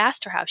 And I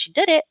asked her how she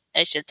did it,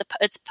 and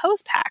it's a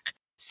pose pack.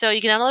 So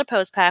you can download a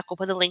pose pack. We'll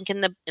put the link in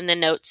the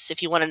notes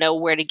if you want to know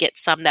where to get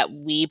some that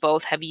we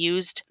both have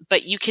used.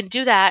 But you can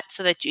do that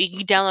so that you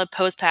can download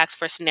pose packs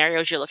for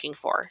scenarios you're looking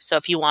for. So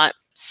if you want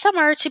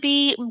Summer to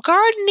be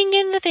gardening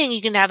in the thing,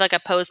 you can have a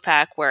pose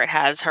pack where it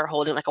has her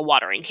holding a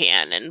watering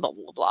can and blah,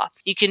 blah, blah.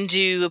 You can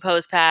do a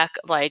pose pack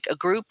of a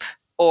group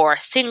or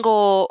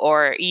single,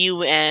 or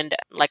you and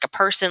a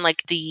person.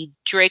 The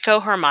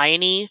Draco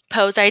Hermione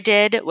pose I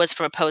did was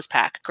from a pose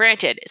pack.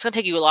 Granted, it's going to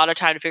take you a lot of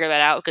time to figure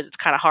that out because it's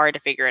kind of hard to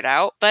figure it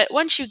out. But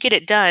once you get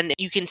it done,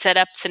 you can set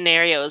up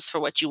scenarios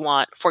for what you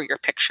want for your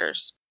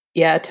pictures.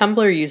 Yeah,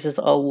 Tumblr uses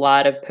a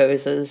lot of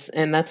poses,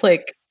 and that's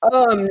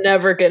oh, I'm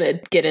never going to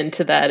get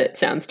into that. It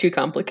sounds too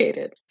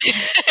complicated.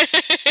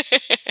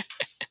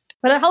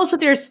 But it helps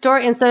with your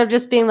story instead of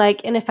just being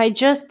and if I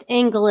just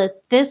angle it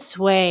this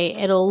way,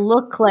 it'll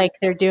look like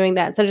they're doing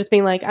that. Instead of just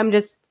being I'm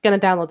just going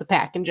to download the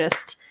pack and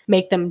just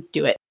make them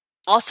do it.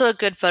 Also, a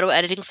good photo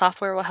editing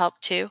software will help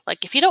too.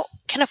 If you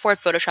can afford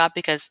Photoshop,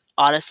 because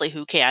honestly,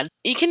 who can?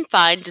 You can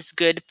find just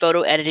good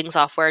photo editing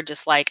software,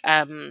 just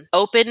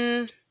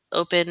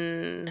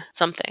Open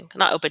something,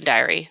 not Open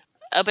Diary.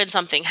 Open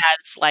something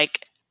has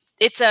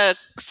it's a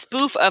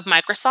spoof of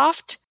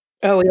Microsoft.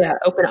 Oh yeah,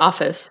 Open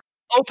Office.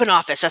 Open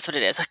Office, that's what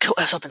it is.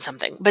 Let's open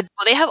something. But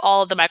they have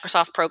all of the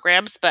Microsoft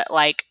programs, but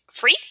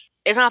free.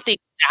 It's not the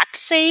exact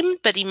same,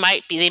 but they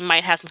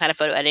might have some kind of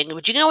photo editing.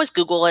 But you can always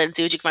Google it and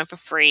see what you can find for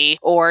free,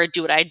 or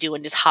do what I do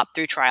and just hop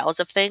through trials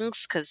of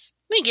things, because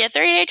we get a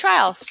 30-day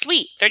trial.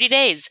 Sweet, 30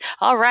 days.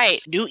 All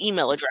right, new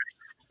email address.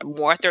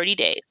 More 30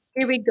 days.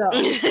 Here we go.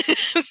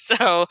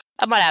 So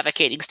I'm not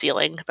advocating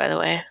stealing, by the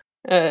way.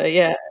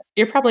 Yeah,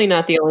 you're probably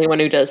not the only one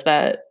who does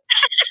that.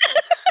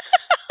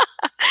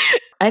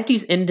 I have to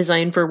use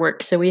InDesign for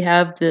work, so we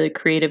have the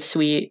Creative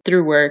Suite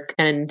through work,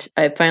 and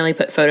I finally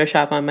put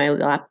Photoshop on my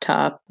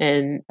laptop,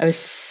 and I was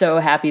so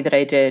happy that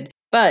I did.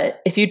 But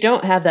if you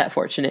don't have that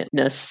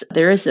fortunateness,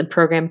 there is a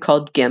program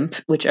called GIMP,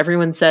 which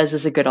everyone says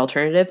is a good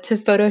alternative to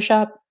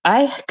Photoshop.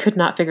 I could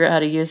not figure out how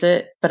to use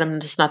it, but I'm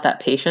just not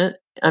that patient.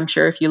 I'm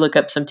sure if you look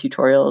up some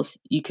tutorials,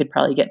 you could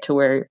probably get to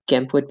where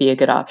GIMP would be a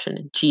good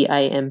option.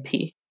 GIMP.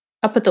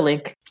 I'll put the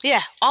link.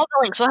 Yeah, all the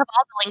links. We'll have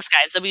all the links,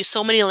 guys. There'll be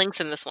so many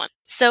links in this one.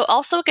 So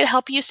also it can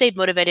help you stay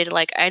motivated.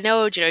 Like, I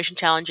know Generation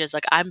Challenges,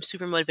 like, I'm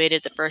super motivated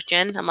at the first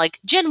gen. I'm like,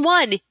 Gen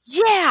 1,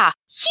 yeah!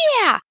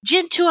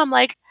 Gen 2, I'm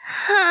like,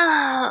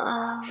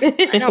 I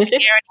don't care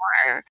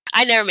anymore.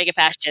 I never make it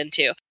past Gen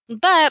 2.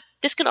 But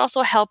this can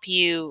also help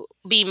you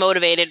be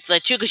motivated,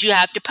 like, too, because you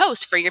have to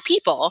post for your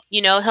people.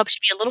 You know, it helps you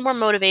be a little more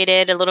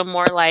motivated, a little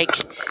more, like,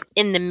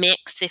 in the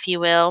mix, if you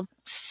will.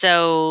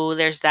 So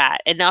there's that.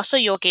 And also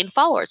you'll gain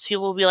followers.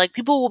 People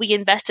will be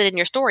invested in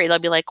your story. They'll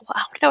be like, wow, I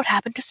want to know what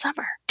happened to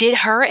Summer. Did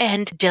her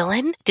and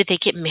Dylan, did they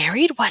get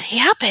married? What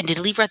happened? Did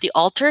he leave her at the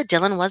altar?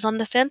 Dylan was on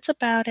the fence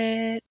about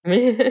it.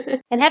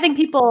 And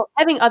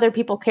having other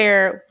people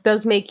care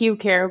does make you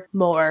care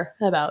more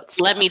about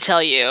stuff. Let me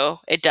tell you,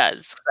 it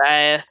does.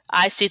 I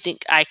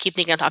keep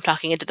thinking I'm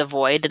talking into the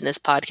void in this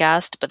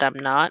podcast, but I'm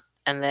not.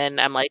 And then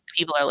I'm like,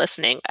 people are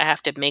listening. I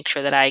have to make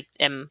sure that I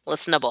am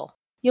listenable.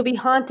 You'll be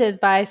haunted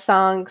by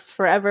songs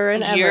forever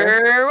and ever.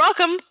 You're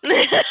welcome.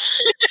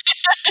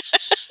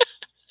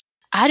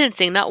 I didn't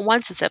sing not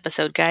once this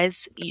episode,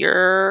 guys.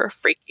 You're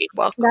freaking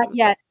welcome. Not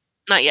yet.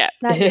 Not yet.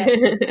 Not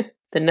yet.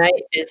 The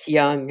night is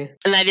young.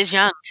 The night is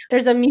young.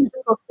 There's a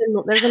musical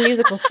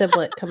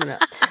siblet coming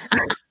up.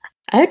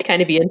 I would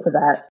kind of be into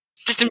that.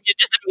 Just a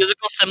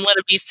musical similar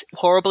to be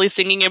horribly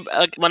singing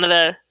one of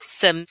the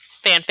Sim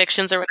fan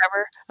fictions or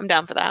whatever. I'm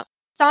down for that.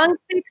 Song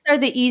fics are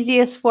the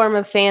easiest form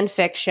of fan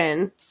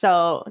fiction,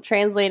 so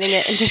translating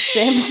it into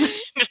Sims.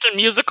 Just a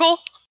musical?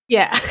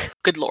 Yeah.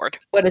 Good Lord.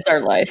 What is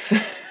our life?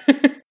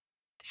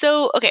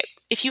 So, okay,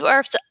 if you're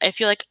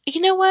like,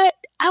 you know what?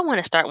 I want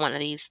to start one of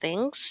these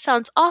things.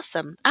 Sounds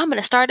awesome. I'm going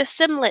to start a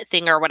Simlet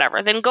thing or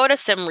whatever. Then go to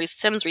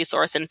Sims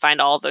Resource and find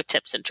all the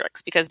tips and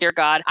tricks. Because, dear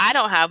God, I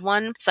don't have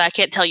one, so I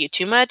can't tell you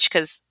too much.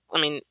 Because, I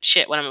mean,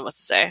 shit, what am I supposed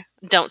to say?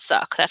 Don't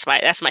suck. That's my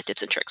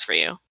tips and tricks for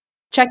you.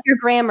 Check your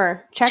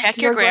grammar. Check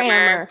your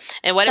grammar.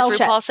 And what does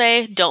RuPaul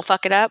say? Don't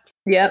fuck it up?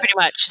 Yeah. Pretty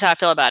much is how I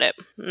feel about it.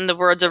 In the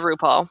words of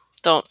RuPaul,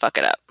 don't fuck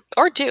it up.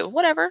 Or do,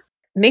 whatever.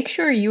 Make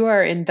sure you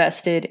are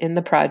invested in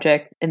the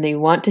project and that you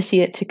want to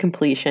see it to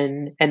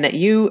completion and that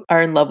you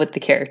are in love with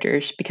the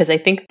characters, because I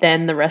think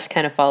then the rest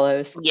kind of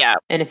follows. Yeah.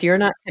 And if you're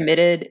not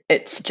committed,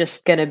 it's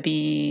just going to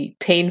be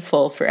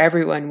painful for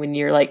everyone when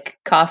you're like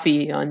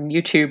Coffee on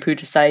YouTube who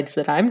decides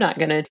that I'm not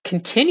going to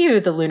continue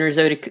the Lunar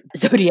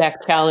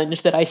Zodiac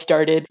challenge that I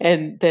started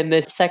and then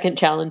the second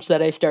challenge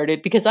that I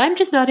started because I'm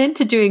just not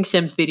into doing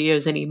Sims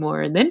videos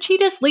anymore. And then she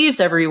just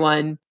leaves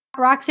everyone.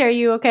 Roxy, are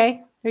you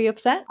okay? Are you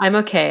upset? I'm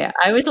okay.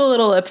 I was a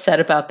little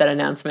upset about that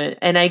announcement,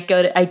 and I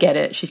get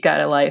it. She's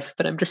got a life,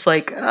 but I'm just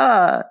like,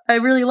 I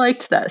really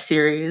liked that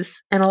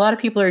series, and a lot of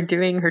people are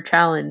doing her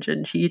challenge,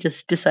 and she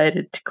just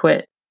decided to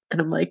quit.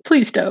 And I'm like,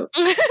 please don't.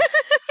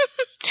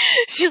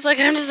 She's like,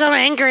 I'm just so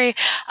angry.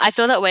 I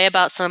feel that way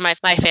about some of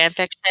my fan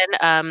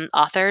fiction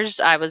authors.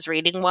 I was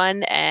reading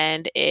one,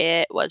 and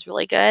it was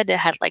really good. It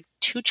had like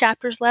 2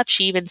 chapters left.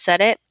 She even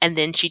said it, and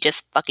then she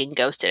just fucking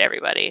ghosted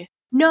everybody.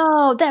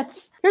 No,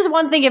 there's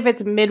one thing if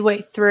it's midway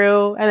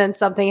through and then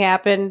something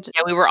happened.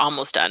 Yeah, we were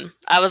almost done.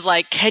 I was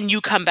like, can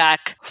you come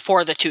back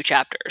for the 2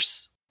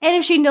 chapters? And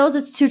if she knows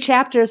it's 2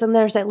 chapters and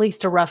there's at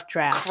least a rough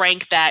draft.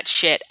 Crank that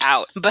shit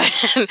out. But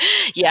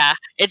yeah,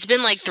 it's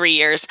been like 3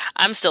 years.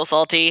 I'm still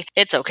salty.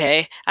 It's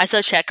okay. I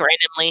still check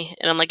randomly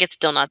and I'm like, it's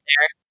still not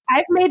there.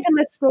 I've made the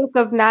mistake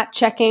of not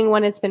checking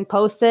when it's been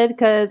posted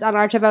because on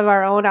Archive of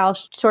Our Own, I'll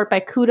sort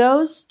by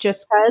kudos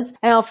just because,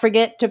 and I'll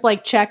forget to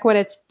like check when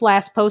it's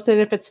last posted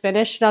if it's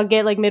finished, and I'll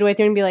get like midway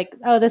through and be like,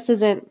 oh, this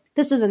isn't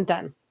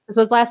done. This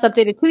was last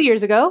updated 2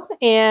 years ago,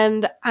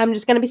 and I'm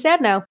just gonna be sad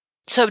now.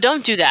 So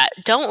don't do that.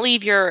 Don't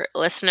leave your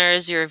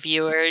listeners, your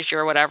viewers,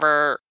 your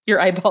whatever, your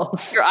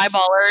eyeballers.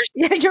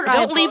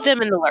 Don't leave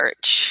them in the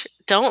lurch.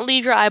 Don't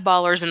leave your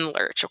eyeballers in the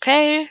lurch,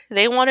 okay?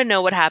 They want to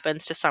know what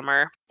happens to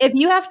Summer. If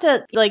you have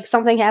to, like,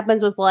 something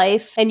happens with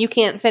life and you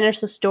can't finish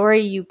the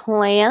story you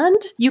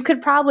planned, you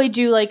could probably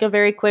do, like, a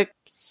very quick,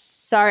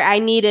 sorry, I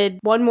needed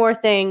one more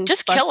thing.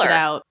 Just kill her.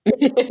 Out.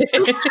 Here's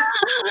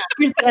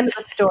the end of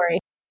the story.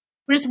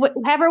 Just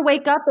have her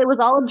wake up. It was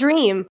all a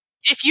dream.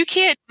 If you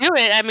can't do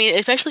it, I mean,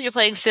 especially if you're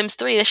playing Sims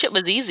 3, that shit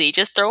was easy.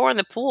 Just throw her in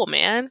the pool,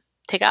 man.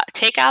 Take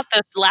out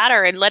the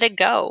ladder and let it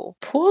go.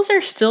 Pools are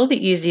still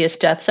the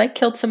easiest deaths. I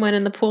killed someone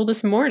in the pool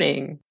this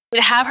morning.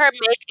 Have her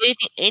make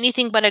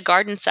anything but a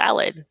garden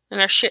salad, and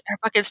her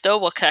fucking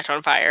stove will catch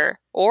on fire,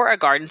 or a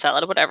garden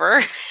salad, whatever.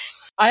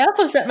 I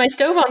also set my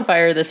stove on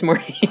fire this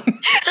morning.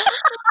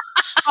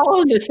 All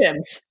of the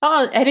Sims.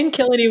 Oh, I didn't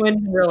kill anyone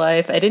in real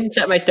life. I didn't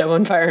set my stove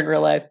on fire in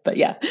real life, but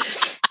yeah.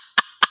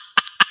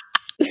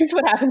 This is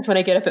what happens when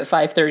I get up at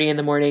 5:30 in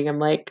the morning. I'm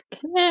like,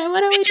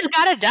 what are we just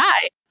gotta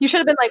die. You should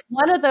have been like,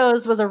 one of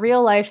those was a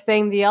real life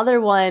thing. The other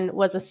one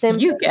was a Sim.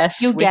 You guess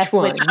which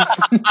one.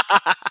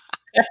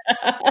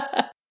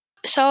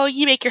 So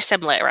you make your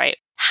Simlet, right?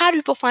 How do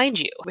people find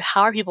you?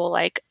 How are people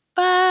like,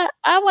 but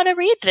I want to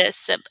read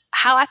this?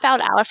 How I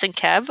found Alice and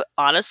Kev,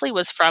 honestly,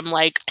 was from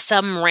like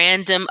some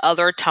random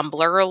other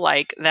Tumblr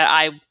like that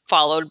I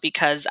followed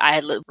because I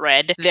had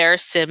read their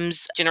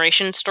Sims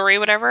generation story,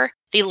 whatever.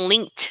 they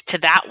linked to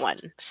that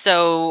one.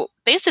 So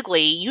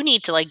basically, you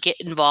need to like get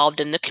involved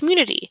in the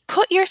community.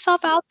 Put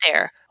yourself out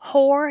there.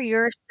 Whore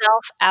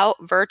yourself out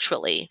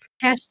virtually.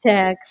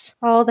 Hashtags.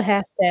 All the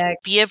hashtags.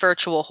 Be a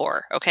virtual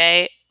whore,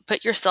 okay?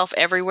 Put yourself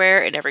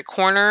everywhere in every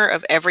corner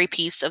of every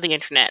piece of the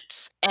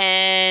internet.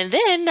 And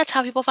then that's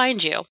how people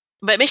find you.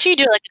 But make sure you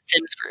do it like in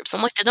Sims groups.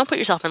 I'm like, don't put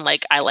yourself in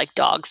like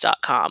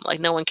ilikedogs.com. Like,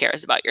 no one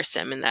cares about your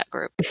sim in that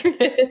group.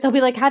 They'll be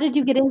like, how did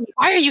you get in here?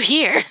 Why are you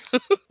here?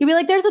 You'll be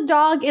like, there's a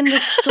dog in the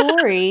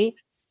story.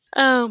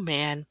 Oh,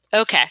 man.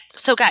 Okay.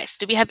 So, guys,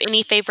 do we have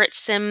any favorite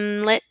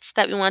simlets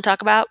that we want to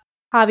talk about?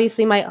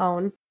 Obviously, my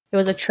own. It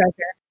was a treasure.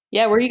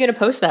 Yeah, where are you going to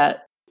post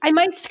that? I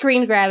might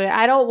screen grab it.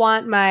 I don't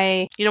want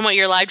my... You don't want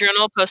your live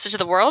journal posted to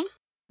the world?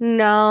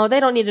 No,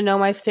 they don't need to know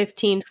my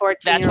 15, 14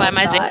 That's why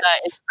my thoughts.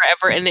 Zynga is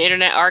forever in the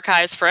Internet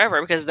Archives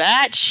forever, because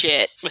that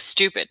shit was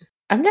stupid.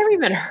 I've never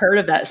even heard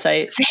of that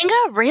site.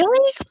 Zynga?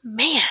 Really?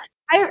 Man.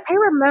 I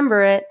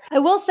remember it. I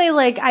will say,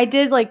 like, I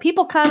did, like,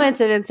 people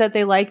commented and said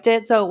they liked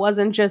it, so it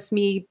wasn't just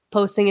me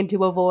posting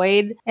into a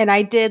void. And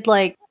I did,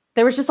 like,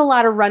 there was just a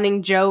lot of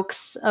running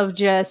jokes of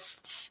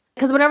just...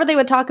 Because whenever they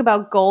would talk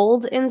about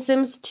gold in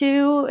Sims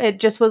 2, it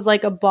just was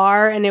like a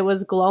bar and it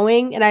was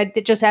glowing. And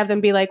I'd just have them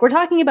be like, we're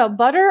talking about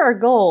butter or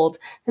gold?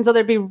 And so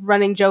there'd be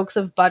running jokes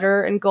of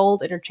butter and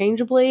gold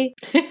interchangeably.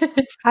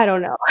 I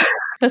don't know.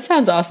 That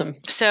sounds awesome.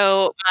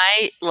 So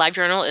my live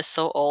journal is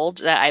so old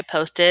that I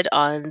posted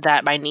on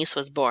that my niece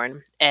was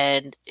born.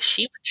 And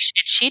she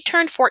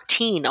turned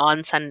 14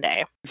 on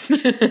Sunday.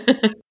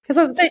 Because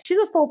I was say she's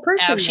a full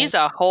person. Oh, she's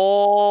a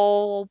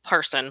whole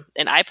person.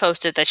 And I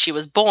posted that she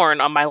was born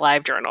on my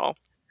live journal.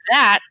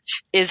 That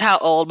is how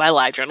old my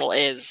live journal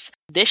is.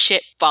 This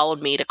shit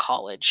followed me to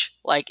college.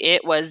 Like,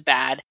 it was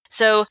bad.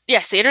 So,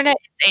 yes, the internet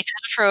is a treasure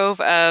trove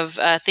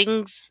of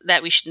things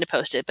that we shouldn't have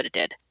posted, but it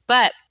did.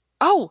 But,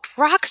 oh,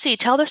 Roxy,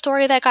 tell the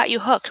story that got you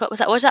hooked. What was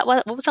that?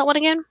 What was that one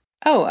again?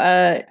 Oh,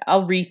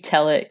 I'll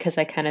retell it because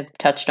I kind of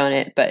touched on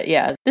it. But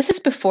yeah, this is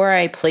before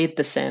I played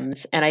The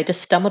Sims, and I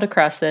just stumbled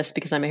across this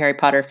because I'm a Harry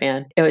Potter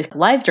fan. It was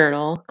Live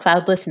Journal,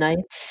 Cloudless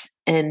Nights,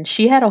 and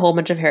she had a whole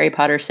bunch of Harry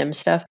Potter Sim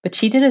stuff. But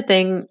she did a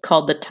thing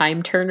called the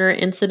Time Turner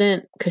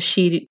Incident because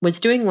she was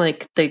doing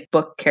like the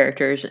book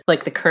characters,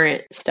 like the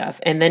current stuff.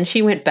 And then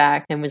she went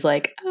back and was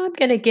like, oh, I'm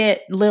going to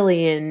get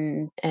Lily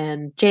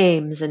and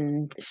James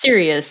and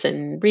Sirius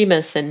and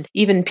Remus and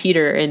even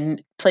Peter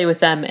and play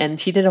with them.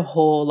 And she did a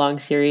whole long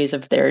series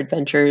of their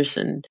adventures.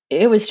 And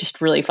it was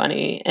just really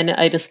funny. And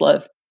I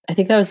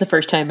think that was the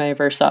first time I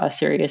ever saw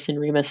Sirius and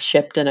Remus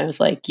shipped. And I was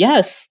like,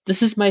 yes,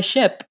 this is my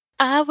ship.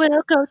 I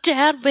will go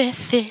down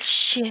with this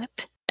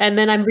ship. And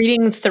then I'm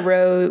reading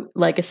Thoreau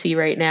Legacy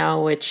right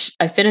now, which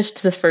I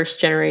finished the first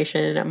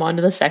generation. I'm on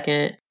to the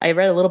second. I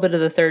read a little bit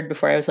of the third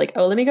before I was like,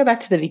 oh, let me go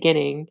back to the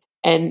beginning.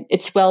 And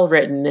it's well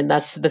written. And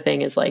that's the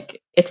thing is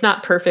like, it's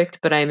not perfect,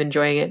 but I'm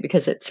enjoying it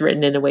because it's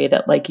written in a way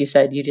that, like you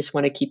said, you just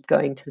want to keep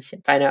going to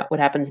find out what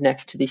happens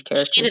next to these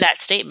characters. Key to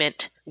that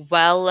statement,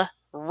 well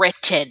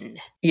written.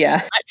 Yeah.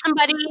 Let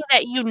somebody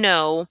that you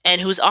know and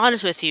who's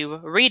honest with you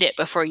read it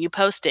before you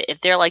post it.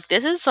 If they're like,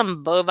 this is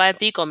some bovine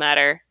fecal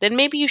matter, then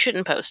maybe you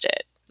shouldn't post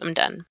it. I'm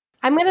done.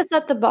 I'm going to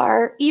set the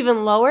bar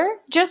even lower.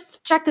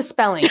 Just check the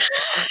spelling.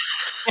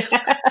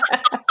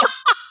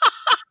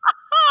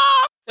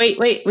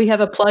 Wait, we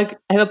have a plug.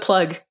 I have a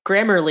plug.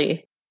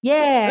 Grammarly.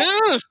 Yeah.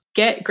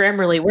 Get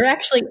Grammarly.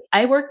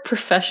 I work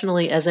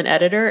professionally as an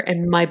editor,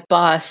 and my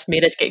boss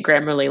made us get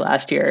Grammarly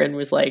last year and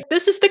was like,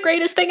 this is the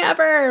greatest thing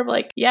ever. I'm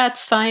like, yeah,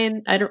 it's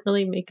fine. I don't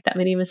really make that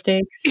many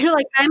mistakes. You're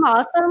like, I'm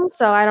awesome,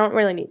 so I don't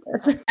really need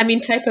this. I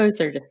mean, typos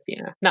are just,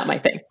 not my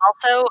thing.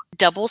 Also,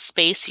 double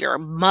space your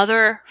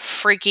mother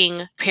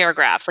freaking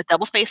paragraphs. Like,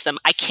 double space them.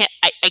 I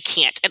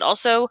can't. And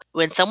also,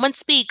 when someone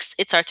speaks,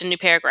 it starts a new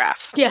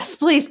paragraph. Yes,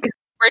 please.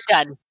 We're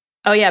done.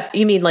 Oh, yeah.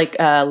 You mean like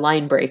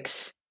line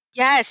breaks.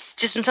 Yes,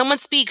 just when someone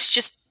speaks,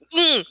 just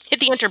hit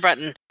the enter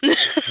button.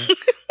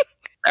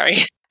 Sorry.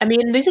 I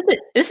mean, this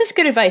is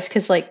good advice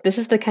because, like, this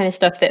is the kind of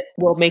stuff that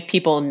will make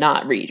people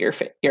not read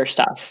your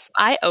stuff.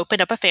 I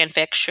open up a fan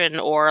fiction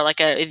or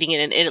like a thing,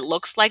 and it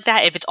looks like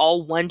that. If it's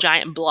all one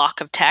giant block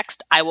of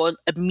text, I will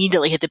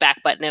immediately hit the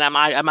back button, and I'm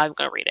not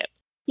going to read it.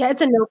 Yeah, it's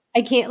a no.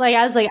 I can't. Like,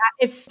 I was like,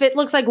 if it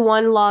looks like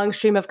one long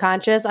stream of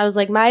conscious, I was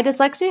like, my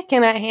dyslexia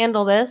cannot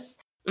handle this.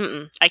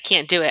 I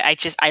can't do it.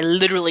 I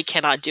literally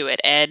cannot do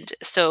it. And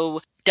so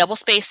double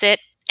space it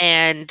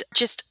and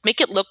just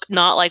make it look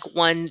not like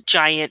one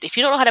giant. If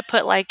you don't know how to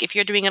put, like, if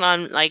you're doing it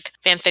on like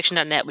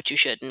fanfiction.net, which you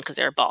shouldn't because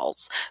they're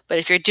balls, but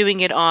if you're doing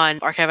it on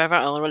Archive of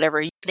Our Own,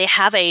 whatever, they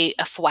have a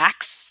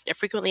FWACS, a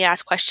frequently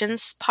asked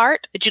questions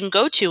part that you can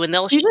go to, and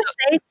they'll. Do you just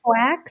say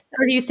FWACS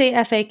or do you say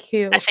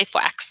FAQ? I say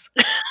FWACS.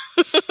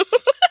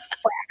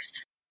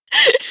 FWACS.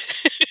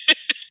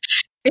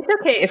 It's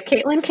okay. If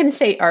Caitlin can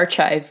say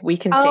archive, we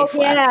can say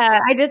FWACS. Yeah,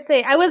 I did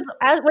say,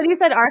 when you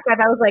said archive,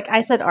 I was like,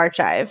 I said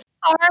archive.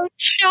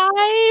 Archive.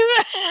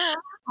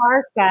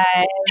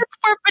 Archive. It's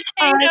for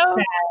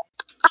potatoes.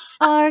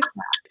 Archive.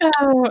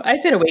 Oh,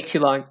 I've been awake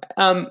too long.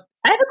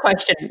 I have a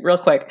question real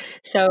quick.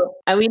 So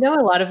we know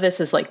a lot of this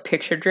is like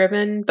picture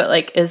driven, but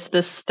like is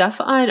the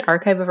stuff on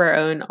Archive of Our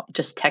Own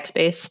just text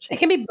based? It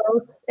can be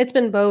both. It's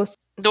been both.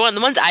 The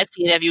ones I've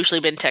seen have usually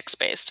been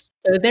text-based.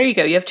 So there you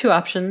go. You have two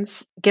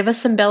options. Give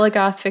us some Bella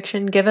Goth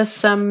fiction. Give us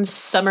some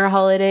summer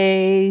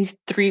holiday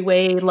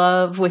three-way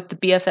love with the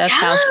BFF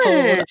household.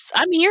 Yes,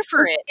 I'm here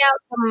for it. Yeah,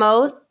 the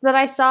most that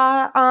I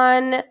saw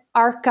on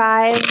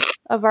Archive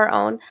of Our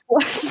Own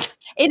was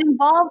it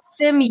involved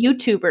sim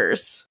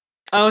YouTubers.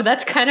 Oh,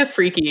 that's kind of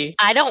freaky.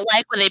 I don't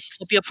like when they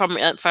pull people from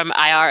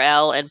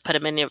IRL and put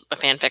them in a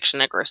fan fiction.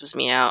 That grosses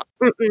me out.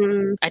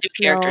 Mm-mm. I do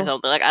characters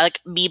only. Like I like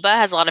Biba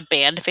has a lot of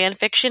banned fan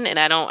fiction, and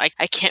I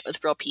can't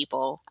with real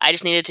people. I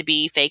just need it to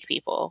be fake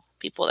people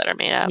that are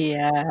made up.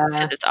 Yeah,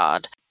 because it's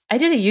odd. I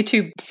did a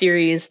YouTube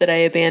series that I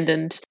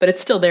abandoned, but it's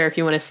still there if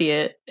you want to see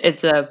it.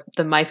 It's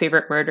the My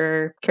Favorite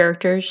Murder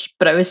characters,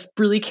 but I was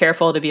really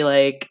careful to be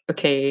like,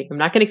 okay, I'm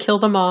not going to kill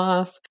them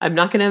off. I'm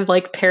not going to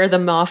like pair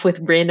them off with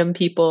random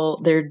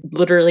people. They're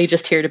literally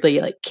just here to be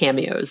like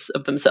cameos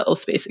of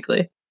themselves,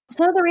 basically. It's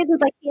one of the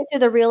reasons I can't do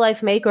the real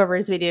life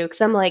makeovers we do,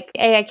 because I'm like,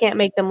 A, I can't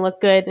make them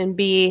look good, and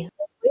B,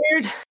 that's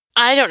weird.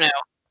 I don't know.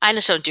 I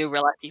just don't do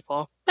real life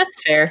people.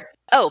 That's fair.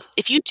 Oh,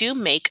 if you do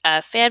make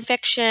a fan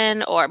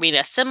fiction or a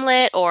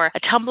Simlet or a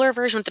Tumblr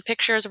version with the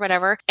pictures or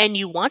whatever, and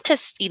you want to,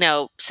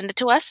 send it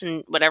to us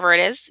and whatever it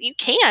is, you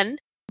can.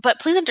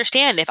 But please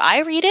understand, if I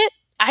read it,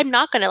 I'm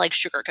not going to like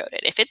sugarcoat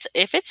it.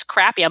 If it's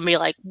crappy, I'm going to be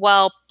like,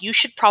 well, you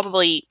should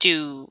probably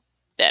do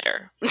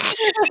better.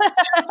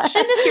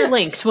 Send us your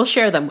links. We'll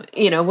share them.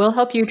 We'll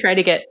help you try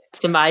to get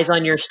some eyes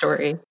on your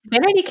story.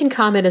 Vanity can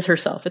comment as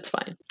herself. It's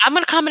fine. I'm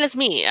going to comment as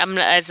me. I'm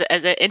as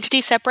an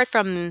entity separate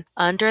from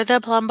Under the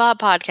Plumbob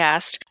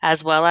podcast,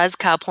 as well as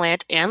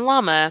Cowplant and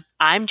Llama.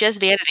 I'm just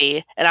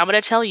Vanity, and I'm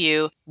going to tell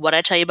you what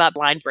I tell you about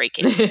blind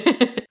breaking.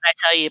 I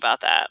tell you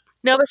about that.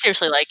 No, but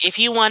seriously, like if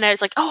you want to,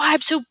 it's like, oh,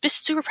 I'm so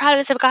super proud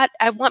of this.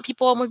 I want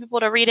people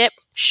to read it.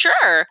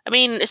 Sure. I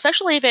mean,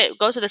 especially if it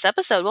goes to this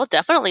episode, we'll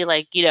definitely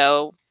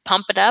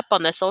pump it up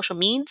on the social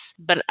medias,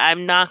 but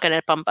I'm not going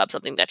to pump up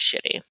something that's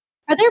shitty.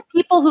 Are there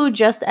people who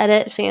just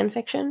edit fan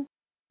fiction?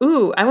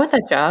 Ooh, I want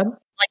that job.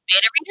 Like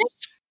beta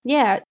readers?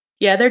 Yeah.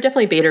 Yeah, they're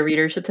definitely beta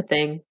readers. It's a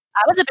thing.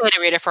 I was a beta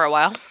reader for a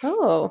while.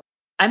 Oh.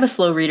 I'm a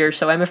slow reader,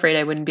 so I'm afraid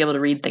I wouldn't be able to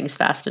read things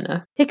fast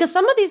enough. Because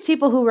some of these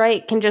people who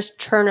write can just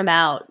churn them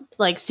out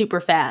like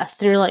super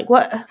fast. And you're like,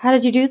 what? How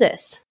did you do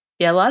this?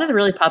 Yeah, a lot of the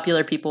really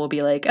popular people will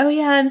be like, oh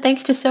yeah, and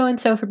thanks to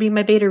so-and-so for being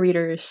my beta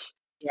readers.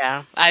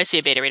 Yeah, I see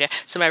a beta reader.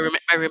 So my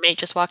roommate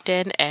just walked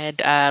in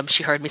and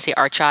she heard me say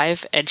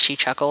Archive and she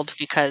chuckled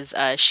because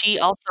she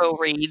also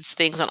reads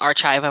things on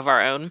Archive of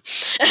Our Own.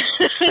 So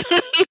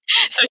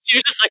she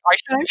was just like,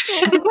 Archive?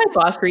 I think my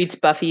boss reads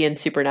Buffy and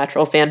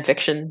Supernatural fan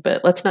fiction,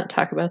 but let's not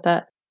talk about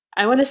that.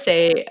 I want to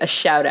say a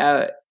shout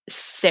out.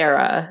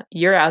 Sarah,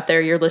 you're out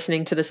there, you're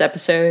listening to this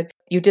episode.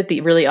 You did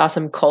the really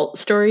awesome cult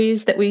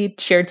stories that we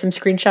shared some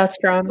screenshots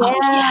from. Yeah. Oh,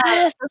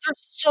 yes, those are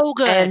so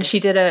good. And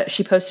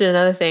she posted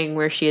another thing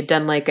where she had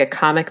done like a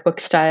comic book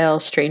style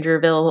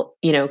Strangerville,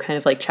 kind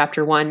of like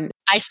chapter 1.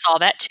 I saw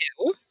that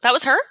too. That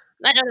was her?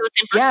 I know it was the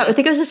same person. Yeah, I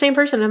think it was the same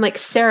person. I'm like,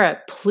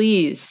 Sarah,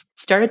 please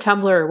start a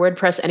Tumblr or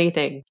WordPress,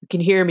 anything. You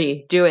can hear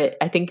me. Do it.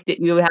 I think that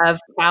you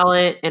have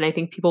talent and I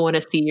think people want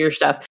to see your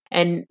stuff.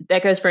 And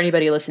that goes for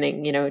anybody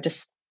listening,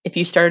 just if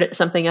you start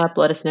something up,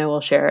 let us know. We'll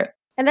share it.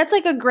 And that's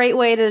like a great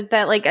way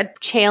that like a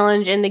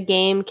challenge in the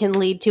game can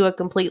lead to a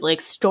complete like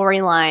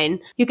storyline.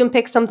 You can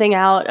pick something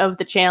out of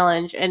the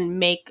challenge and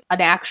make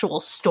an actual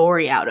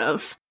story out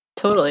of.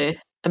 Totally.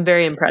 I'm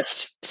very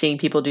impressed seeing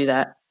people do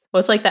that. Well,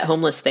 it's like that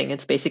homeless thing.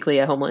 It's basically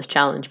a homeless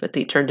challenge, but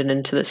they turned it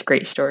into this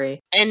great story.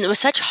 And with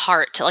such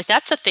heart, like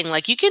that's the thing.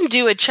 Like you can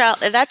do a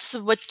that's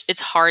what it's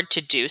hard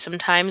to do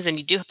sometimes, and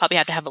you do probably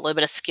have to have a little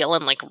bit of skill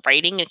in like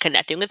writing and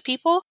connecting with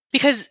people.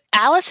 Because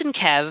Alice and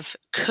Kev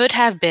could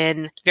have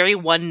been very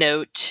one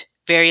note,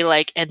 very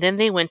like, and then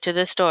they went to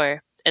the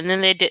store. And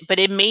then they did, but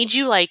it made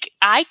you like,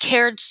 I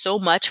cared so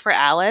much for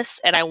Alice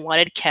and I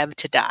wanted Kev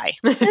to die.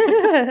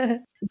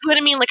 You know what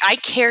I mean? Like I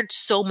cared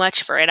so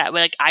much for it.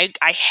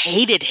 I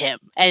hated him.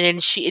 And then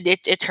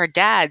it's her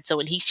dad. So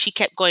when she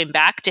kept going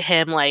back to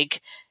him,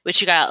 like when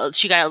she got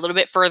a little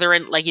bit further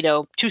in, like,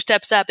 2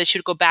 steps up, and she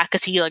would go back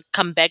because he like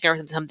come back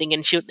or something,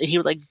 and he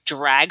would like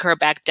drag her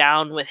back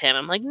down with him.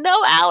 I'm like,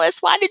 no,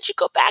 Alice, why did you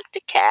go back to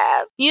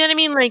Kev? You know what I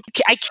mean? Like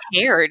I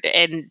cared,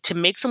 and to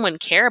make someone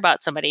care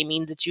about somebody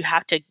means that you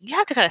have to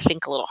kind of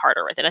think a little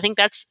harder with it. I think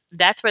that's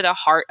where the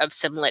heart of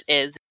Simlet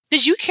is.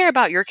 Because you care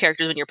about your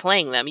characters when you're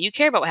playing them. You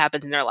care about what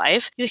happens in their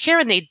life. You care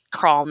when they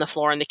crawl on the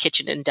floor in the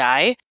kitchen and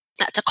die.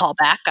 That's a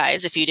callback,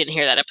 guys, if you didn't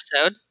hear that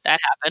episode. That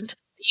happened.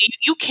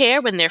 You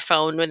care when their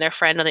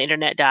friend on the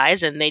internet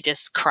dies and they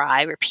just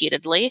cry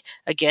repeatedly.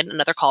 Again,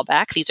 another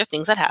callback. These are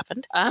things that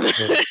happened.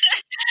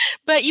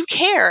 But you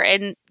care.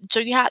 And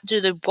so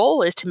the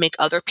goal is to make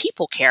other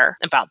people care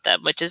about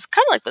them, which is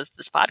kind of like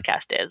this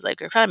podcast is. Like,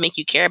 we're trying to make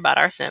you care about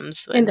our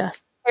Sims. And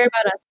us. Care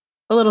about us.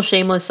 A little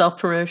shameless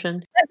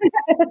self-promotion.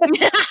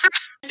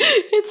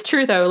 It's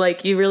true, though.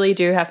 Like, you really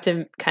do have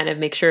to kind of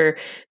make sure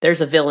there's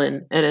a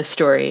villain in a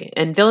story.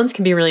 And villains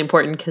can be really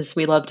important because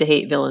we love to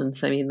hate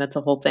villains. I mean, that's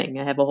a whole thing.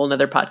 I have a whole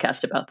nother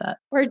podcast about that.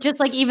 Or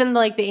just like even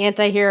like the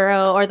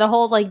anti-hero or the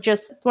whole like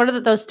just what are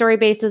those story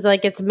bases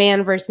like it's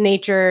man versus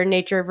nature,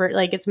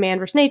 like it's man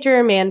versus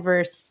nature, man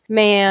versus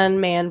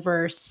man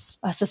versus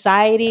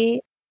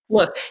society.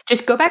 Look,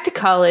 just go back to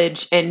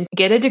college and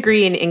get a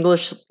degree in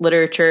English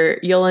literature.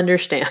 You'll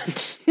understand.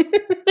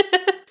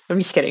 I'm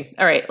just kidding.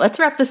 All right, let's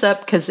wrap this up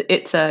because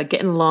it's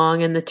getting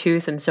long in the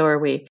tooth, and so are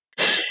we.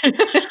 Did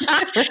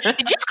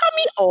you just call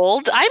me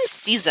old? I'm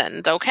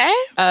seasoned, okay?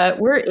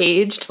 We're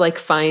aged like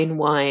fine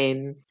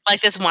wine. Like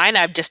this wine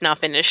I've just now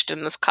finished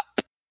in this cup.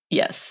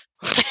 Yes.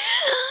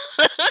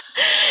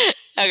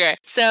 Okay,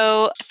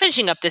 so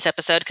finishing up this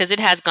episode because it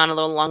has gone a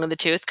little long in the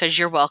tooth because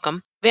you're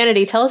welcome.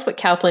 Vanity, tell us what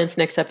Cowplant's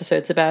next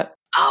episode's about.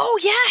 Oh,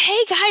 yeah.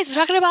 Hey, guys, we're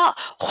talking about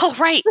Will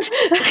Wright.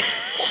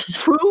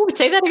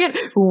 Say that again.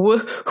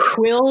 Will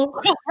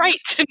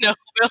Wright. No,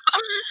 Will.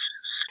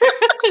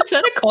 Is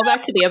that a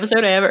callback to the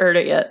episode? I haven't heard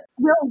it yet.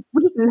 Will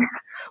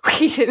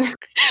Wheaton.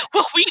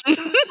 Will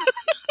Wheaton.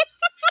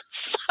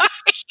 Sorry.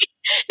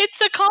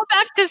 It's a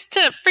callback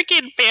to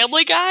freaking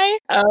Family Guy.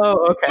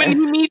 Oh, okay. When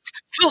he meets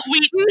Will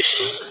Wheaton.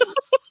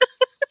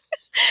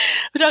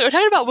 We're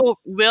talking about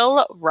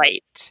Will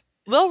Wright.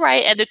 Will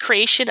Wright and the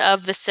creation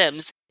of The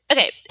Sims.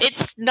 Okay,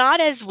 it's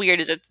not as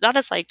weird as it's not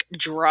as like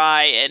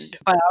dry and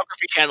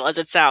biography channel as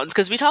it sounds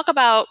because we talk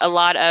about a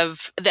lot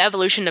of the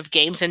evolution of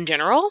games in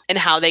general and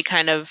how they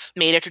kind of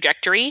made a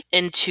trajectory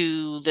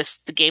into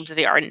the games that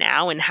they are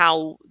now and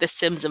how The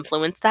Sims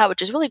influenced that,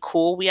 which is really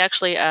cool. We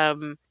actually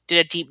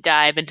did a deep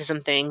dive into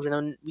some things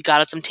and we got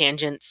on some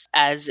tangents,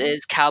 as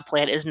is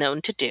Cowplant is known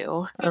to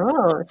do.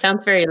 Oh, it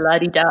sounds very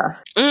la-di-da.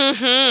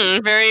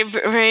 Mm-hmm. Very,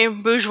 very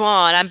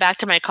bourgeois. And I'm back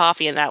to my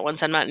coffee in that one,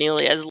 so I'm not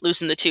nearly as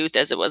loose in the tooth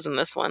as it was in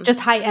this one. Just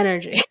high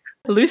energy.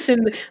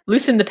 Loosen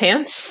the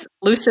pants?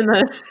 Loosen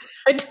the...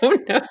 I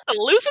don't know.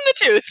 Loosen the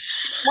tooth.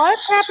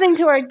 What's happening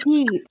to our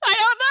teeth? I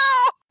don't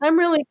know. I'm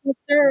really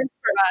concerned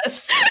for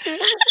us.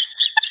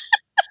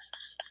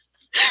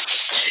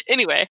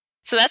 Anyway.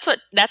 So that's what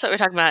we're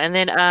talking about. And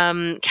then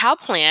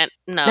Cowplant,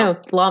 no,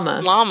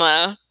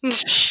 Llama.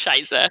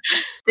 Scheisse.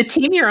 The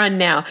team you're on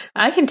now,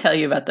 I can tell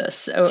you about this.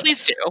 So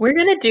please do. We're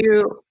going to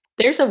do,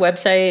 there's a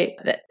website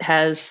that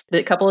has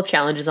a couple of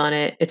challenges on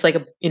it. It's like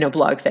a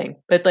blog thing,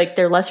 but like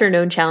they're lesser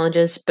known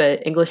challenges,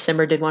 but English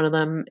Simmer did one of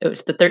them. It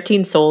was the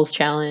 13 Souls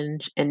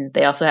challenge. And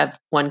they also have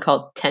one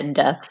called 10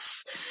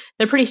 Deaths.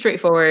 They're pretty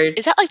straightforward.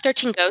 Is that like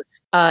 13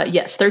 Ghosts?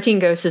 Yes, 13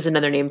 Ghosts is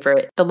another name for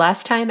it. The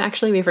last time,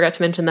 actually, we forgot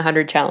to mention the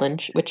 100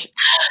 Challenge, which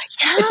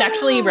it's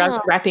actually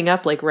wrapping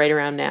up like right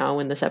around now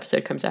when this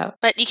episode comes out.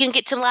 But you can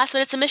get some last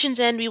minute submissions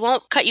in. We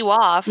won't cut you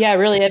off. Yeah,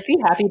 really. I'd be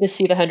happy to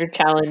see the 100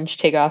 Challenge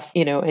take off,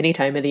 any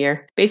time of the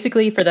year.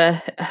 Basically, for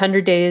the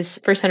 100 days,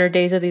 first 100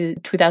 days of the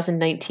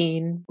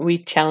 2019, we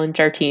challenge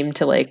our team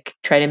to like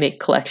try to make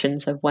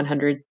collections of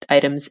 100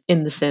 items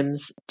in The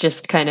Sims,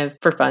 just kind of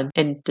for fun,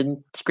 and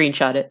didn't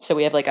screenshot it. So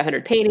we have like 100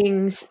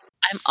 paintings.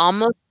 I'm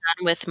almost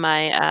done with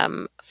my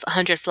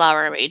 100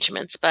 flower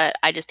arrangements, but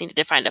I just needed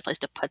to find a place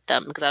to put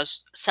them because I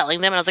was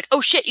selling them and I was like, oh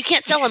shit, you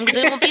can't sell them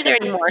because they won't be there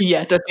anymore.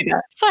 Yeah, don't do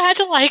that. So I had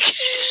to like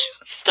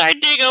start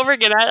digging over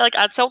again.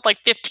 I sold like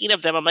 15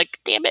 of them. I'm like,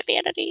 damn it,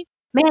 Vanity.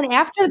 Man,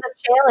 after the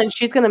challenge,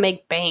 she's going to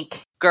make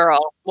bank.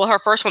 Girl. Well, her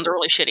first ones are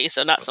really shitty,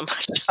 so not so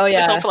much. Oh,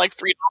 yeah. I sold for like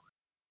 $3.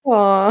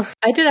 Aww.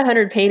 I did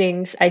 100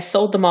 paintings. I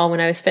sold them all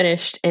when I was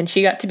finished, and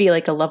she got to be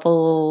like a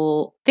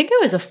level, I think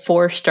it was a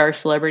 4-star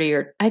celebrity,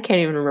 or I can't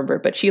even remember,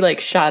 but she like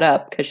shot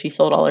up because she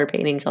sold all her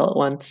paintings all at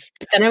once.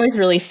 But then I was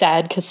really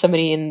sad because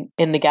somebody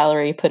in the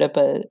gallery put up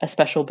a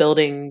special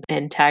building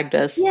and tagged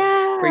us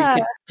where you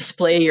could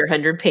display your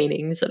 100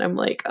 paintings, and I'm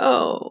like,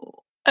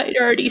 oh, I'd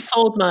already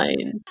sold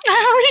mine.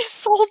 I already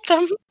sold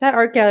them. That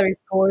art gallery is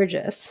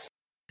gorgeous.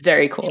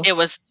 Very cool. It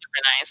was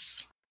super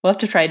nice. We'll have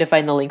to try to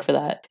find the link for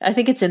that. I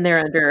think it's in there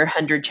under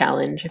 100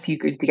 Challenge if you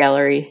go to the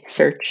gallery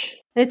search.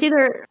 It's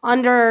either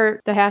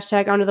under the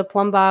hashtag Under the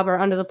Plum Bob or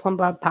Under the Plum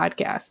Bob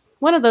podcast.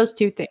 One of those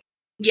two things.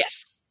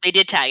 Yes, they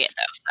did tag it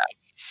though. So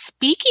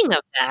speaking of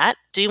that,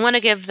 do you want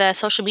to give the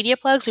social media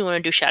plugs or do you want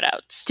to do shout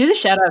outs? Do the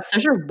shout outs.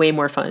 Those are way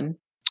more fun.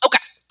 Okay,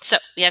 so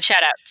we have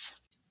shout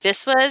outs.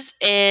 This was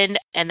in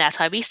And That's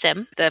Why We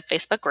Sim, the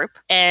Facebook group.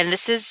 And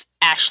this is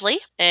Ashley.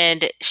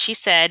 And she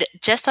said,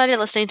 just started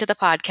listening to the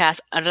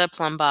podcast Under the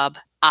Plum Bob.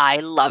 I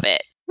love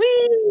it.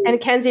 Whee! And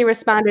Kenzie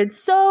responded,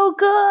 so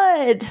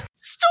good.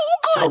 So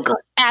good. So good.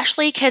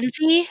 Ashley,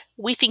 Kenzie,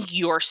 we think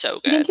you're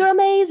so good. I think you're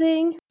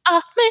amazing.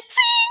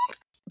 Amazing.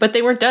 But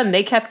they weren't done.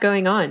 They kept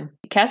going on.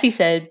 Cassie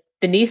said,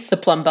 beneath the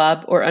plum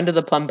bob or under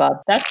the plum bob.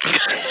 That's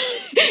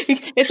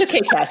it's okay,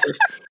 Cassie.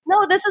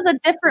 No, this is a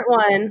different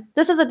one.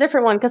 This is a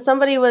different one because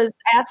somebody was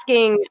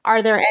asking,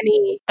 are there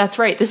any... That's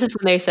right. This is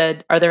when they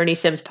said, are there any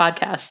Sims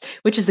podcasts?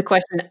 Which is the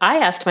question I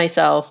asked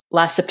myself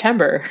last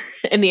September.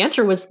 And the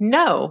answer was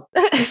no.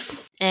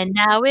 And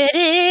now it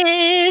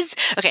is.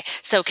 Okay,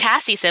 so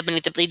Cassie said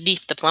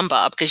beneath the plum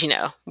bob because,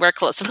 we're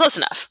close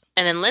enough.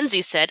 And then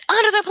Lindsay said,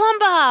 under the plumb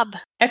bob!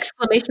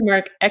 Exclamation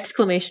mark,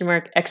 exclamation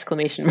mark,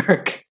 exclamation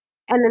mark.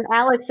 And then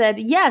Alex said,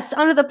 yes,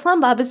 Under the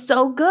Plumb Bob is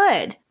so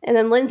good. And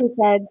then Lindsay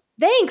said,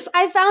 thanks,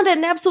 I found it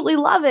and absolutely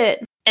love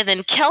it. And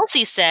then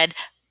Kelsey said,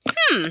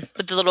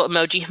 with the little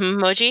emoji.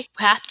 We'll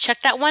have to check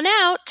that one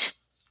out.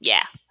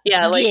 Yeah.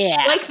 Yeah,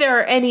 like there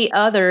are any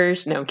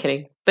others. No, I'm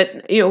kidding.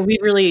 But, we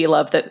really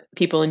love that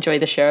people enjoy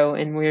the show,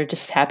 and we're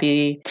just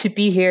happy to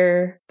be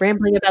here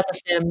rambling about The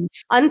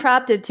Sims.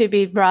 Unprompted to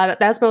be brought up.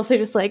 That's mostly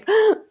just like,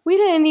 we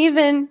didn't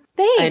even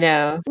think. I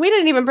know. We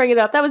didn't even bring it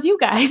up. That was you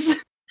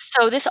guys.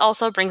 So this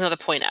also brings another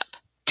point up.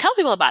 Tell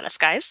people about us,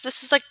 guys.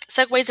 This is like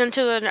segues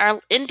into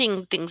our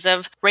ending things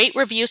of rate,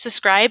 review,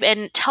 subscribe,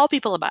 and tell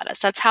people about us.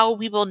 That's how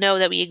we will know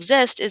that we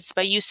exist, is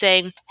by you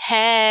saying,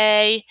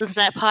 hey,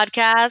 listen to that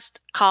podcast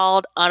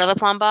called Under the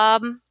Plumb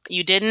Bob.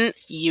 You didn't,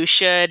 you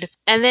should.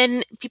 And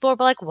then people will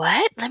be like,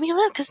 what? Let me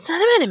look. Because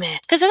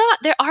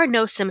there are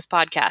no Sims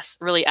podcasts.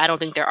 Really, I don't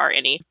think there are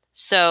any.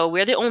 So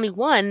we're the only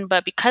one,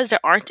 but because there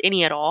aren't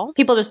any at all.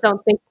 People just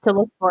don't think to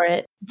look for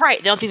it. Right.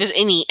 They don't think there's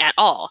any at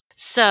all.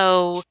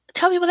 So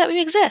tell people that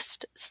we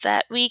exist so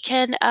that we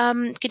can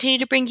continue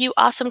to bring you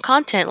awesome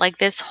content like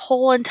this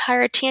whole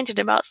entire tangent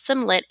about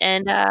Simlet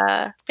and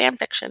fan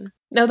fiction.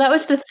 No, that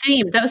was the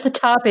theme. That was the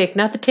topic,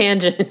 not the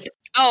tangent.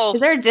 Oh.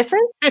 Is there a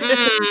difference?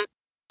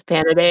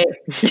 Vanity.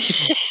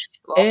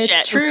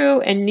 It's true.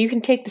 And you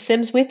can take The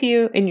Sims with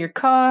you in your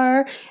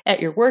car,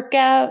 at your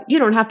workout. You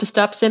don't have to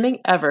stop simming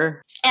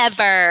ever.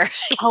 Ever.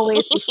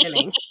 Always be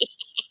simming.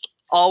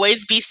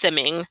 Always be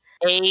simming.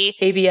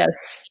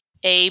 ABS.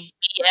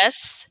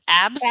 ABS.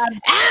 Abs.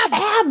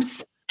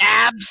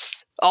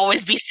 Abs.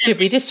 Always be simming. Did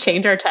we just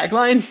change our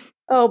tagline?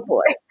 Oh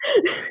boy.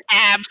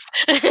 Abs.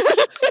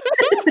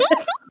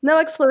 No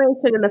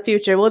explanation in the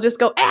future. We'll just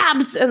go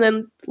abs and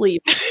then leave.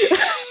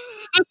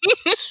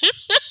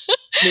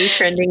 New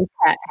trending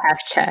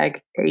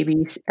hashtag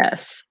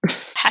ABS.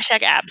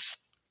 Hashtag abs.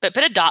 But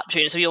put a dot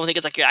between it so you don't think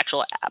it's like your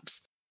actual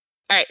abs.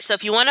 All right. So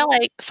if you want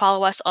to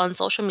follow us on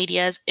social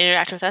medias,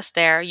 interact with us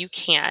there, you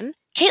can.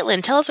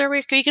 Caitlin, tell us where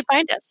you can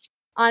find us.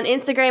 On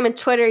Instagram and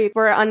Twitter,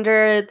 we're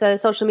under the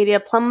social media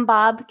Plumb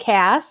Bob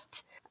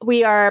Cast.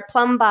 We are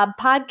Plumb Bob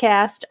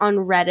Podcast on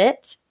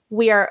Reddit.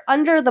 We are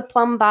under the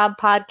Plumb Bob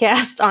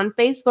Podcast on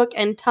Facebook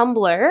and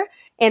Tumblr.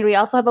 And we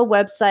also have a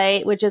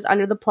website, which is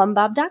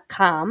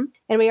undertheplumbbob.com.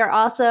 And we are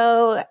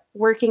also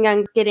working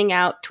on getting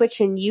out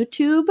Twitch and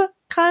YouTube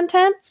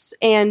contents.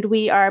 And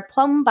we are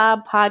Plumb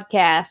Bob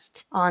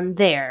Podcast on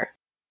there.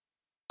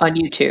 On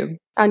YouTube.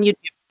 On YouTube.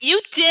 You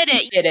did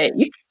it. You did it.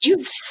 You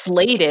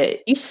slayed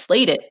it. You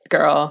slayed it,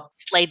 girl.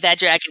 Slayed that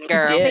dragon,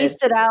 girl.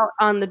 Spaced it out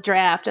on the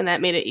draft, and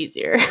that made it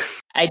easier.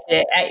 I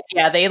did.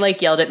 They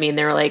yelled at me, and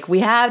they were like,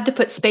 we had to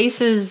put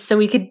spaces so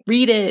we could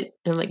read it.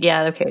 And I'm like,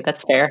 yeah, okay,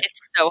 that's fair.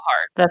 It's so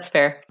hard. That's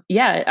fair.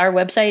 Yeah, our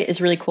website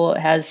is really cool. It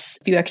has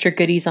a few extra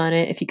goodies on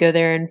it if you go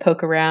there and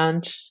poke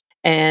around.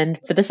 And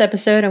for this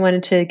episode, I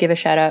wanted to give a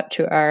shout out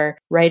to our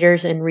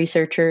writers and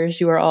researchers.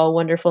 You are all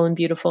wonderful and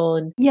beautiful,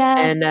 and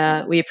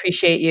we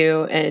appreciate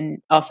you.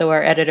 And also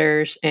our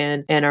editors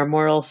and our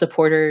moral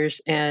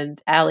supporters,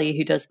 and Allie,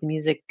 who does the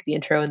music, the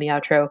intro and the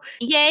outro.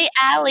 Yay,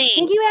 Allie!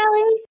 Thank you,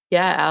 Allie.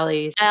 Yeah,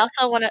 Allie. I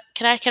also want to.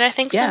 Can I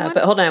thank someone? Yeah,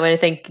 but hold on. I want to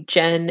thank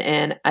Jen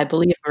and I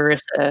believe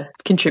Marissa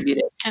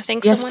contributed. Can I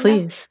thank someone? Yes,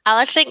 please. I'll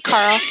let thank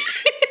Carl.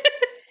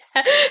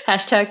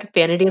 Hashtag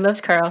Vanity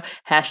loves Carl.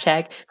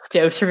 Hashtag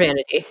Stoves for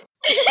Vanity.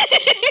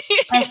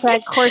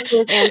 Hashtag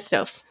horses and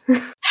stoves.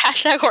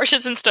 Hashtag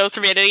horses and stoves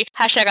for Vanity.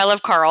 Hashtag I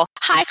love Carl.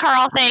 Hi,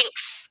 Carl.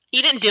 Thanks.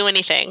 You didn't do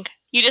anything.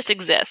 You just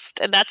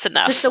exist, and that's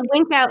enough. Just a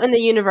wink out in the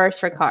universe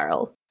for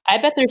Carl. I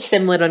bet there's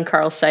Simlet on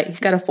Carl's site. He's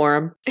got a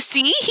forum.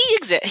 See, he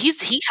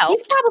exists. He helped.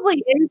 He's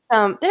probably in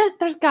some.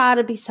 There's got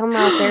to be someone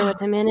out there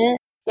with him in it.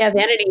 Yeah,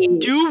 Vanity.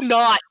 Do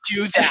not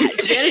do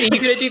that. Vanity,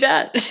 you gonna do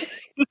that?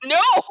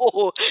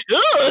 No.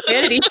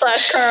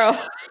 Vanity/Carl.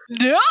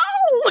 No.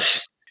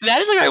 That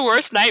is my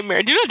worst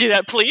nightmare. Do not do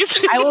that, please.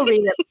 I will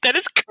read it. That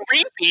is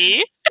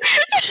creepy.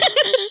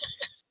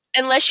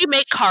 Unless you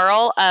make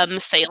Carl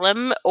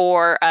Salem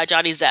or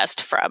Johnny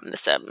Zest from The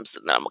Sims,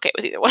 then I'm okay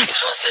with either one of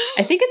those.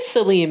 I think it's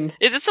Salim.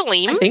 Is it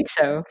Salim? I think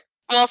so.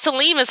 Well,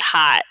 Salim is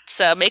hot,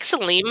 so make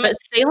Salim. But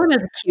Salem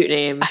is a cute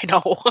name. I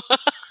know.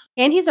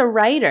 And he's a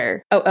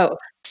writer. Oh.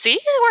 See?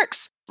 It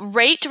works.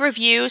 Rate,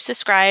 review,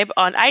 subscribe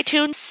on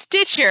iTunes,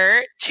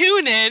 Stitcher,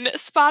 TuneIn,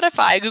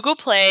 Spotify, Google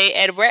Play,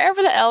 and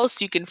wherever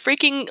else you can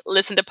freaking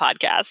listen to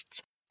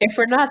podcasts. If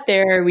we're not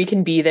there, we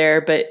can be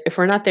there, but if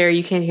we're not there,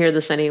 you can't hear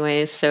this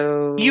anyway,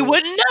 so... You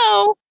wouldn't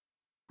know!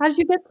 How did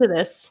you get to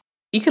this?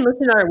 You can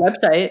listen to our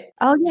website.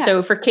 Oh, yeah.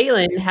 So for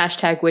Caitlin,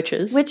 hashtag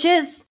witches.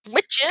 Witches.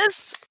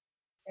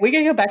 We're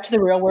going to go back to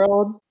the real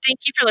world. Thank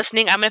you for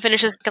listening. I'm going to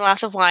finish this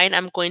glass of wine.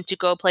 I'm going to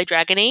go play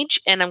Dragon Age,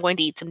 and I'm going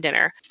to eat some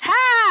dinner.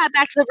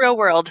 Back to the real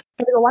world.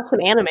 I'm going to go watch some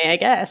anime, I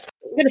guess.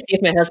 I'm going to see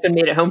if my husband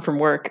made it home from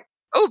work.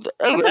 Oh,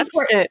 that's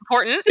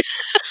important.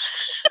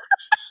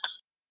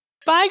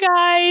 Bye,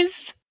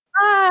 guys.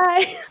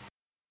 Bye.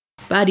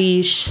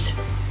 Buddies.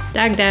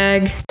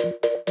 Dag.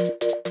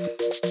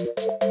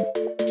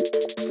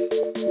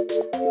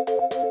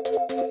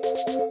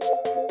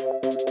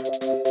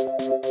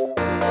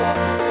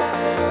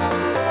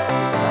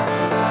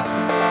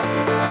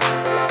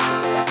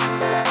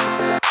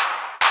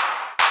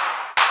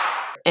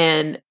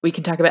 And we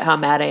can talk about how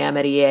mad I am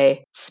at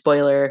EA.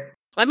 Spoiler.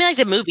 Well, I mean, like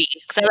the movie,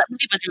 because that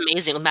movie was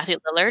amazing with Matthew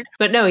Lillard.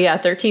 But no, yeah,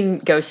 13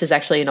 Ghosts is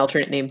actually an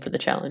alternate name for the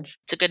challenge.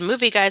 It's a good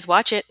movie, guys.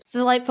 Watch it. It's a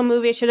delightful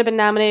movie. It should have been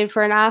nominated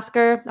for an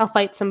Oscar. I'll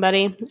fight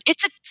somebody.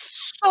 It's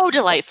so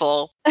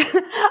delightful.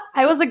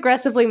 I was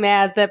aggressively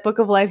mad that Book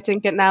of Life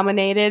didn't get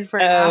nominated for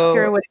an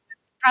Oscar when it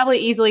was probably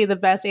easily the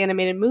best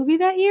animated movie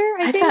that year.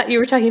 I think. Thought you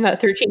were talking about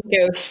 13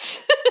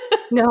 Ghosts.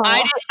 No.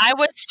 I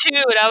was too,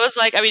 and I was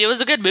like, I mean, it was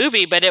a good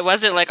movie, but it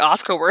wasn't like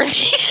Oscar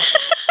worthy.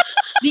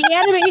 The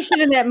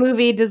animation in that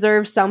movie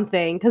deserves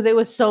something because it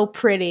was so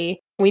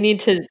pretty. We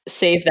need to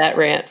save that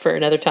rant for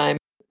another time.